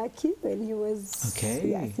from Kibaki when he was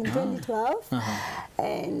in 2012,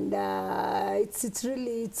 and it's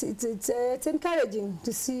really it's encouraging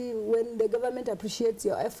to see when the government appreciates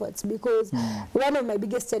your efforts, because one of my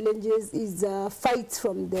biggest challenges is fights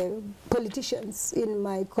from the politicians in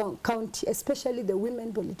my county, especially the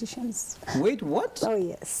women politicians. Wait, what? Oh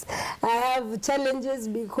yes, I have challenges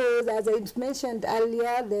because, as I mentioned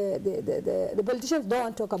earlier, the politicians don't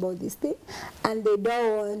want to talk about this thing, and they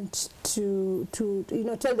don't want to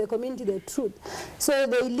tell the community the truth. So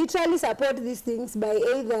they literally support these things by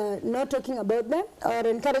either not talking about them or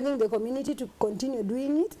encouraging the community to continue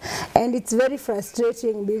doing it. And it's very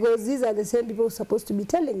frustrating because these are the same people who are supposed to be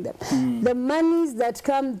telling them. The monies that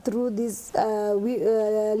come through these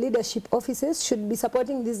leadership offices should be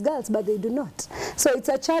supporting these girls, but they do not. So it's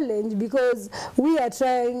a challenge because we are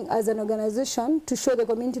trying as an organization to show the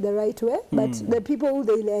community the right way, but the people who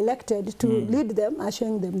they elected to lead them are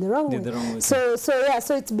showing them the wrong way. So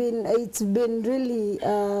it's been really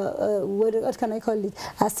what can I call it,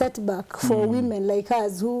 a setback for women like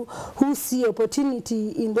us who see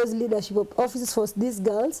opportunity in those leadership offices for these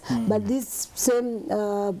girls, but these same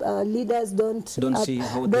leaders don't see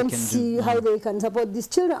how they can support these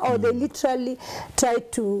children, or they literally try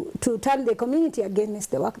to turn the community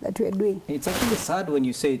against the work that we are doing. It's actually sad when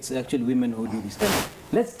you say it's actually women who do this.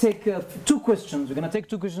 Let's take two questions. We're going to take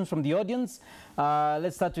two questions from the audience.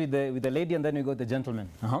 Let's start with the lady, and then we go to the gentleman.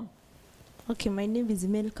 Okay, my name is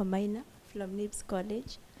Mel Kamaina from Nibs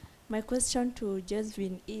College. My question to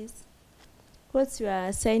Josephine is, what's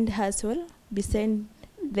your side hustle beside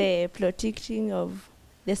the protecting of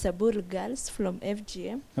the Samburu girls from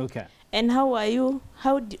FGM? Okay. And how are you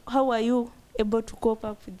able to cope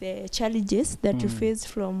up with the challenges that you face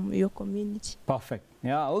from your community? Perfect.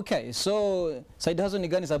 Yeah, okay. So side hustle ni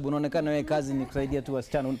gani, sababu unaonekana wewe kazi ni kusaidia tu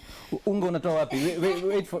wasichana. Unga unatoa wapi?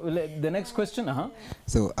 Wait for the next question.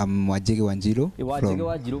 So I'm Wajige Wanjiru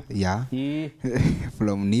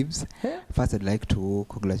from Nibs. First I'd like to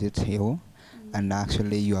congratulate you, and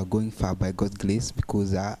actually you are going far by God's grace,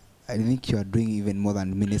 because I think you are doing even more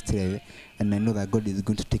than ministry, and I know that God is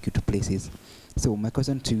going to take you to places. So my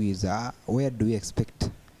question to you is, where do we expect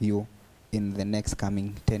you in the next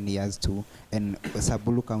coming 10 years to? And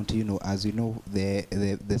Samburu County, as you know, the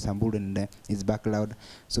Samburu is backlogged.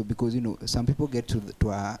 So because, some people get to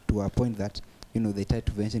a point that they try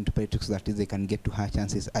to venture into politics so that they can get to higher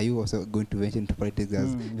chances. Are you also going to venture into politics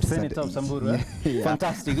as Senator of Samburu? Yeah.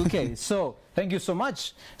 Fantastic. Okay, so thank you so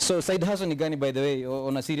much. So Said Hassan Igani, by the way,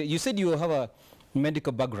 on a serious, you said you have a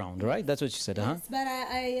medical background, right? That's what you said, huh? Yes, but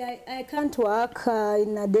I can't work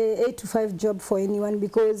in a day 8 to 5 job for anyone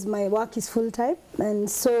because my work is full-time, and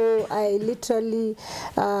so I literally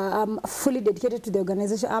am fully dedicated to the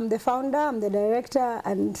organization. I'm the founder, I'm the director,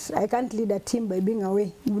 and I can't lead a team by being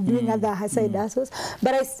away doing other side hustles.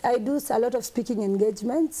 But I do a lot of speaking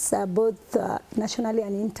engagements, both nationally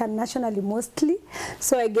and internationally mostly.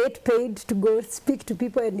 So I get paid to go speak to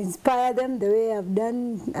people and inspire them the way I've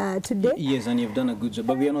done today. Yes, and you've done a good job,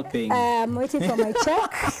 but we are not paying. I'm waiting for my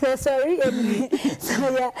check. So sorry. So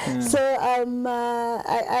yeah. So I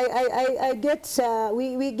get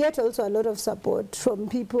we get also a lot of support from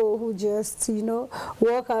people who just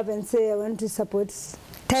walk up and say, I want to support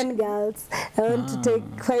 10 girls, I want to take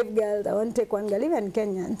 5 girls, I want to take 1 girl, even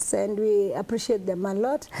Kenyans, and we appreciate them a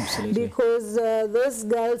lot. Absolutely. Because those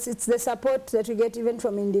girls, it's the support that we get even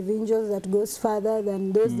from individuals that goes further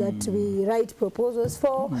than those that we write proposals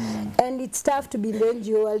for. And it's tough to be in the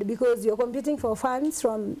NGO world because you're competing for funds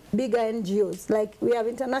from bigger NGOs. Like we have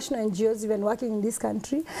international NGOs even working in this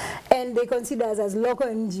country, and they consider us as local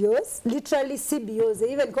NGOs, literally CBOs.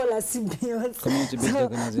 They even call us CBOs. Community-based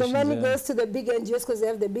organizations. The money goes to the big NGOs because they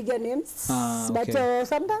have the bigger names. Okay. But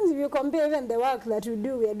sometimes if you compare even the work that we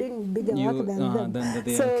do, we are doing bigger work than them.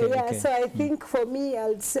 So I think for me,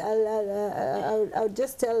 I'll just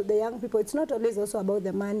tell the young people, it's not always also about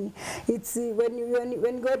the money. It's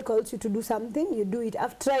when God calls you to do something, you do it.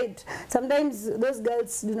 I've tried. Sometimes those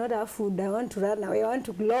girls do not have food. I want to run away. I want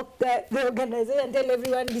to lock the organization and tell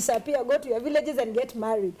everyone, disappear, go to your villages and get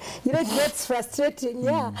married. It gets frustrating,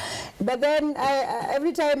 yeah. But then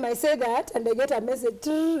every time I say that and I get a message,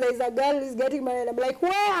 there's a girl who's getting married, I'm like,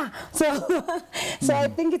 wow! So I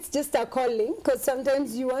think it's just a calling, because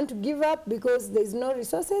sometimes you want to give up because there's no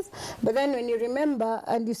resources, but then when you remember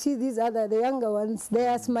and you see the younger ones, they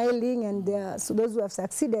are smiling, and so those who have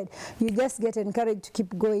succeeded, you just get encouraged to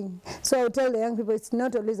keep going. So I'll tell the young people, it's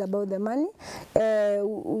not always about the money.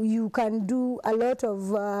 You can do a lot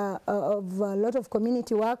of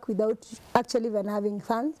community work without actually even having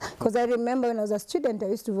funds, because I remember when I was a student, I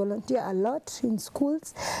used to volunteer a lot in schools,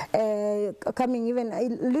 coming even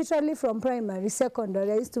literally from primary,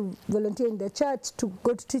 secondary. I used to volunteer in the church to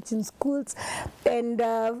go to teach in schools, and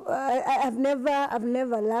I've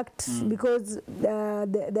never lacked, because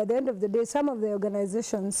at the end of the day, some of the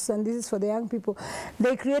organizations, and this is for the young people,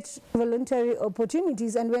 they create voluntary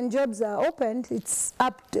opportunities, and when jobs are opened, it's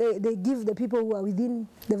up to, they give the people who are within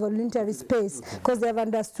the voluntary space, because they have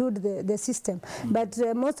understood the system. But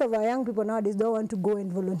most of our young people nowadays don't want to go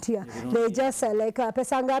and volunteer. They just like,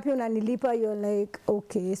 pesa ngapi unanilipa? You're like,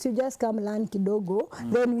 okay, so you just come learn kidogo,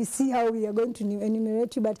 then we see how we are going to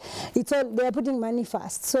enumerate you. But it's all, they are putting money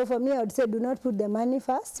first. So for me, I would say do not put the money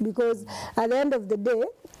first, because at the end of the day,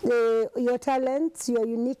 your talents, your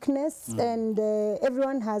uniqueness, and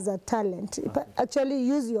everyone has a talent. Actually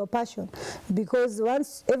use your passion, because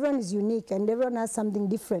once everyone is unique and everyone has something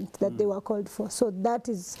different that they were called for. So that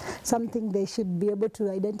is something they should be able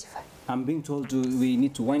to identify. I'm being told we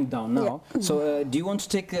need to wind down now. Yeah. So do you want to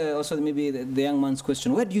take also maybe the young man's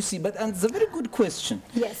question? Where do you see, and it's a very good question.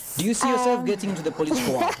 Yes. Do you see yourself getting into the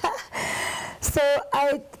political world? So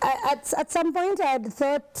at some point I had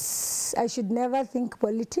thought I should never think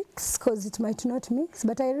politics because it might not mix,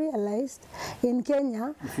 but I realized in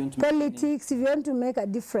Kenya, politics, if you want to make a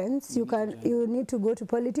difference, you need to go to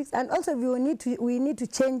politics, and also if we need to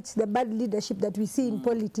change the bad leadership that we see in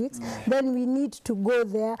politics, then we need to go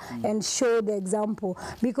there and show the example,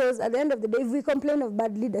 because at the end of the day, if we complain of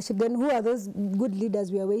bad leadership, then who are those good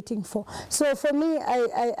leaders we are waiting for? So for me,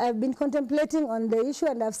 I've been contemplating on the issue,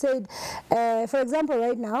 and I've said, for example,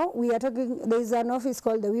 right now, we are talking, there's an office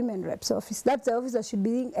called the Women Reps Office. That's the office that should be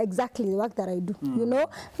doing exactly the work that I do, you know,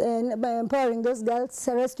 and by empowering those girls,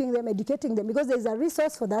 rescuing them, educating them, because there's a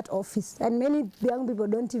resource for that office. And many young people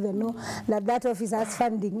don't even know that that office has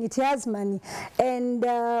funding. It has money. And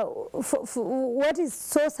what is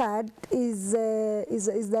so sad is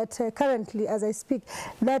that currently, as I speak,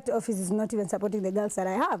 that office is not even supporting the girls that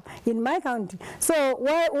I have in my county. So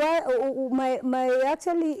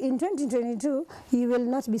actually in 2022, you will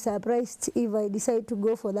not be surprised if I decide to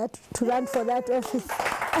go for that, to run for that office.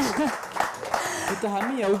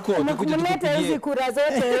 Mumeleta hizi kura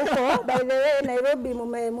zote huko. By the way, Nairobi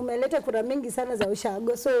mumeleta kura mingi sana za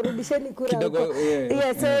ushago, so rudisheni kura huko.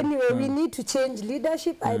 Yeah, so anyway, we need to change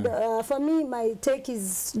leadership. For me, my take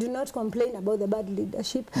is do not complain about the bad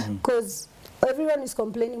leadership, because everyone is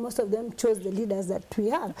complaining, most of them chose the leaders that we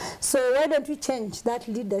have. So why don't we change that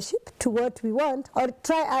leadership to what we want, or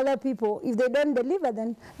try other people? If they don't deliver,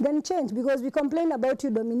 then change. Because we complain about you,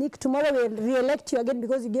 Dominique. Tomorrow we'll re-elect you again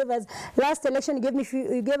because you gave us, last election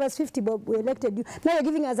you gave us 50, but we elected you. Now you're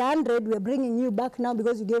giving us 100, we're bringing you back now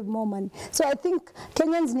because you gave more money. So I think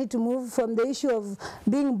Kenyans need to move from the issue of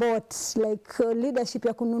being bought, like leadership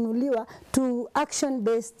ya kununuliwa, to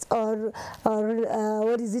action-based or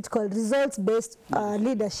what is it called, results-based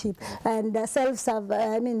leadership, and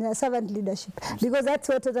servant leadership, because that's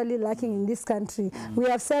what totally lacking in this country. We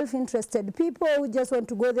have self-interested people who just want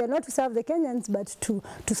to go there not to serve the Kenyans, but to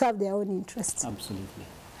serve their own interests. Absolutely.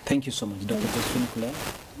 Thank you so much, Dr. Josephine Kulea.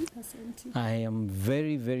 I am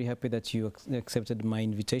very, very happy that you accepted my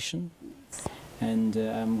invitation. And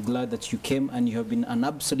I'm glad that you came, and you have been an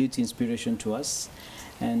absolute inspiration to us.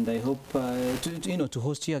 And I hope to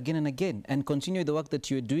host you again and again, and continue the work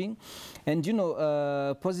that you're doing. And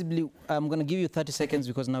possibly I'm going to give you 30 seconds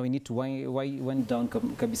because now we need to wind down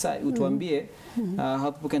kabisa. Utuambie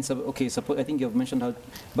how people can support. I think you have mentioned how,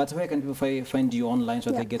 but where can people find you online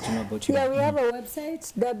so they get to know about you? Yeah, we have a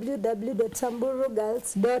website,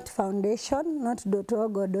 www.samburugirls.foundation, not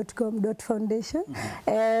 .org or .com, .foundation.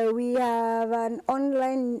 We have an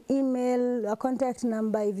online email, a contact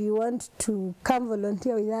number if you want to come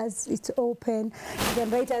volunteer with us. It's open. You can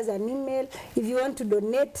write us an email. If you want to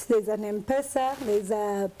donate, there's an M-Pesa, there's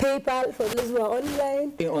a PayPal for those who are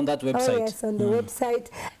online. On that website? Oh, yes, on the website.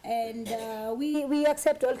 And we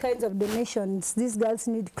accept all kinds of donations. These girls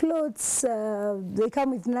need clothes. They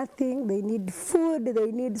come with nothing. They need food.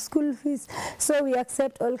 They need school fees. So we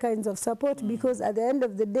accept all kinds of support because at the end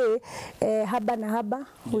of the day, haba na haba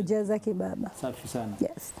hujaza kibaba. Safi sana.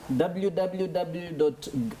 Yes.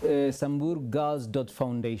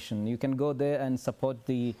 www.samburgirls.foundation. You can go there and support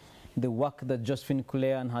the work that Josephine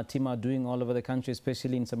Kulea and her team are doing all over the country,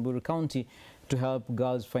 especially in Samburu County, to help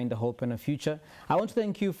girls find a hope and a future. I want to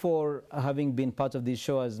thank you for having been part of this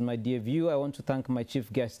show as my dear viewer. I want to thank my chief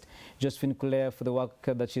guest, Josephine Kulea, for the work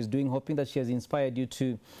that she's doing, hoping that she has inspired you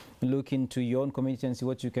to look into your own community and see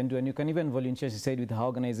what you can do. And you can even volunteer, she said, with her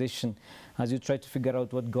organization as you try to figure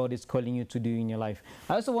out what God is calling you to do in your life.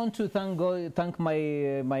 I also want to thank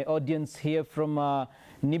my audience here from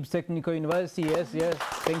NIBS Technical University. Yes,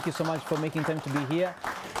 thank you so much for making time to be here.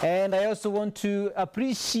 And I also want to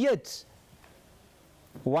appreciate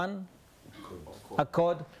one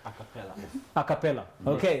accord a cappella.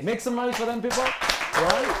 Okay, make some noise for them, people.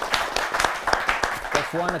 Right?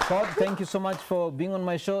 That's one accord. Thank you so much for being on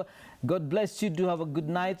my show. God bless you. Do have a good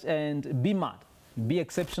night, and be mad, be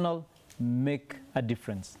exceptional, make a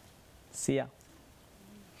difference. See ya.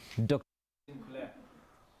 Dr. Kulea,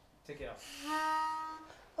 take it out.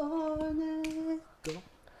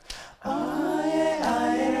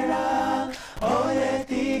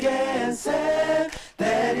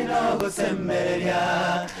 Terinogo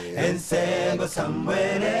semmeria ensego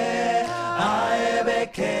sambuere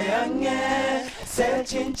aebeke ange se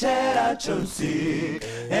cincera chonsi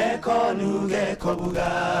e konuge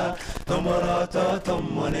kobuga tomoroto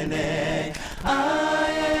tomonene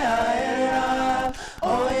aera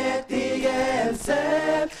oye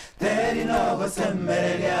tigense terinogo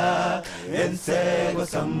semmeria ensego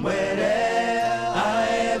sambuere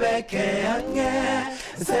aebeke ange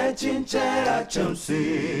se cincera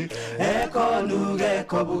chonsi e konuge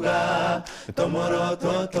kobuga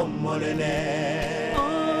tomoroto tomonene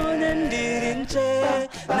onendirinche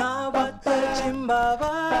na wata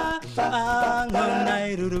chimbaba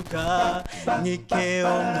angonairuruka nike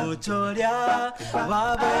omuchoria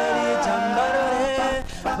baberi chambarore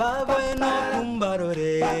babeno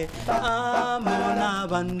kumbarore amona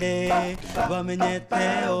bande bamenyete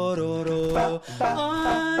ororo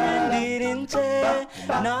onendirinche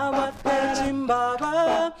na wate chimbaba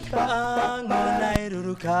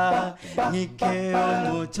angonairuruka nike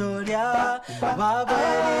omuchoria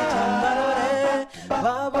baberi chambarore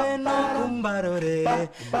babeno kumbarore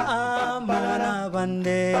amona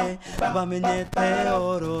bande bamenyete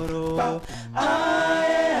ororo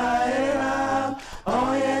aera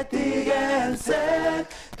oye tigense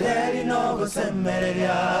terinogo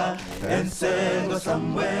semmeria ensego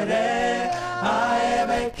sambuere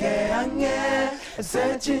aebeke ange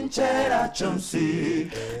se cincera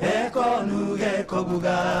chonsi e konuge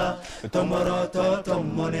kobuga tomoroto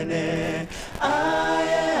tomonene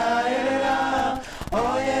aera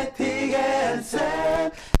oye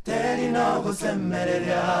tigense terinogo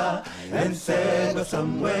semmeria ensego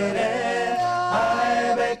sambuere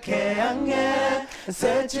aebeke ange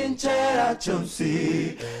sechinchera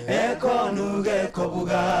chonsi ekonuge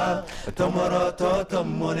kobuga tomoroto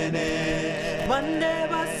tomonene bande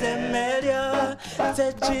basemeria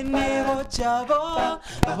sechinigo chavo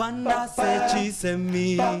banda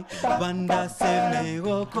sechisemi banda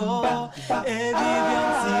semegoko evivian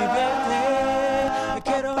sibete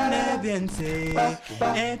quiero nebiense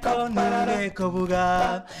ekonuge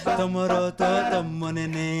kobuga tomoroto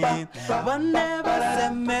tomonene bande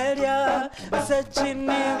basemeria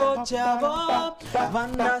sechinigo chavo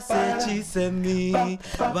banda sechisemi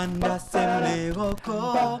banda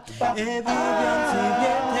semegoko evivian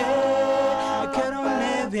sibete quiero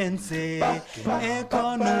nebiense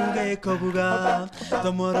ekonuge kobuga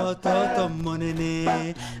tomoroto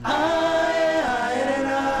tomonene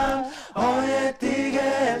aerena oye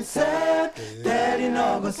tigense teri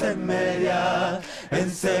nogo semeria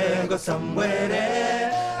ensengo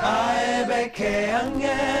samwere aebeke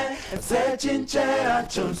ange se chinchera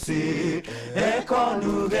chonsi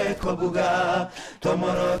ekonuge kobuga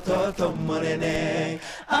tomoroto tomonene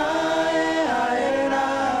aerena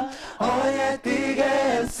oye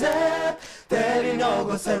tigense teri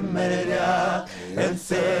nogo semeria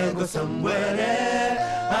ensengo samwere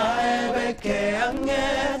aebeke ange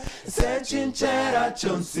se chinchera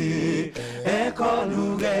chonsi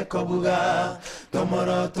ekonuge kobuga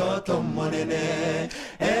tomoroto tomonene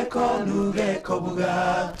ekonuge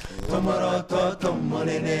kobuga tomoroto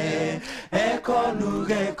tomonene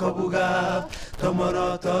ekonuge kobuga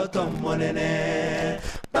tomoroto tomonene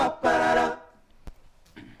paparara.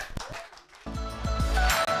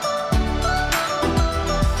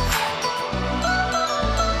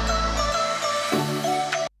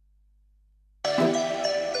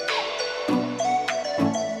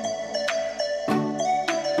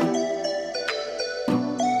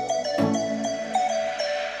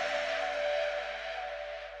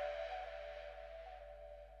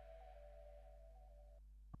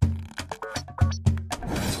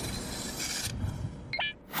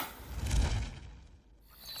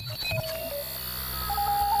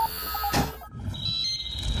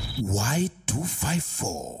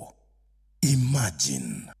 Y254.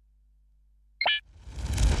 Imagine.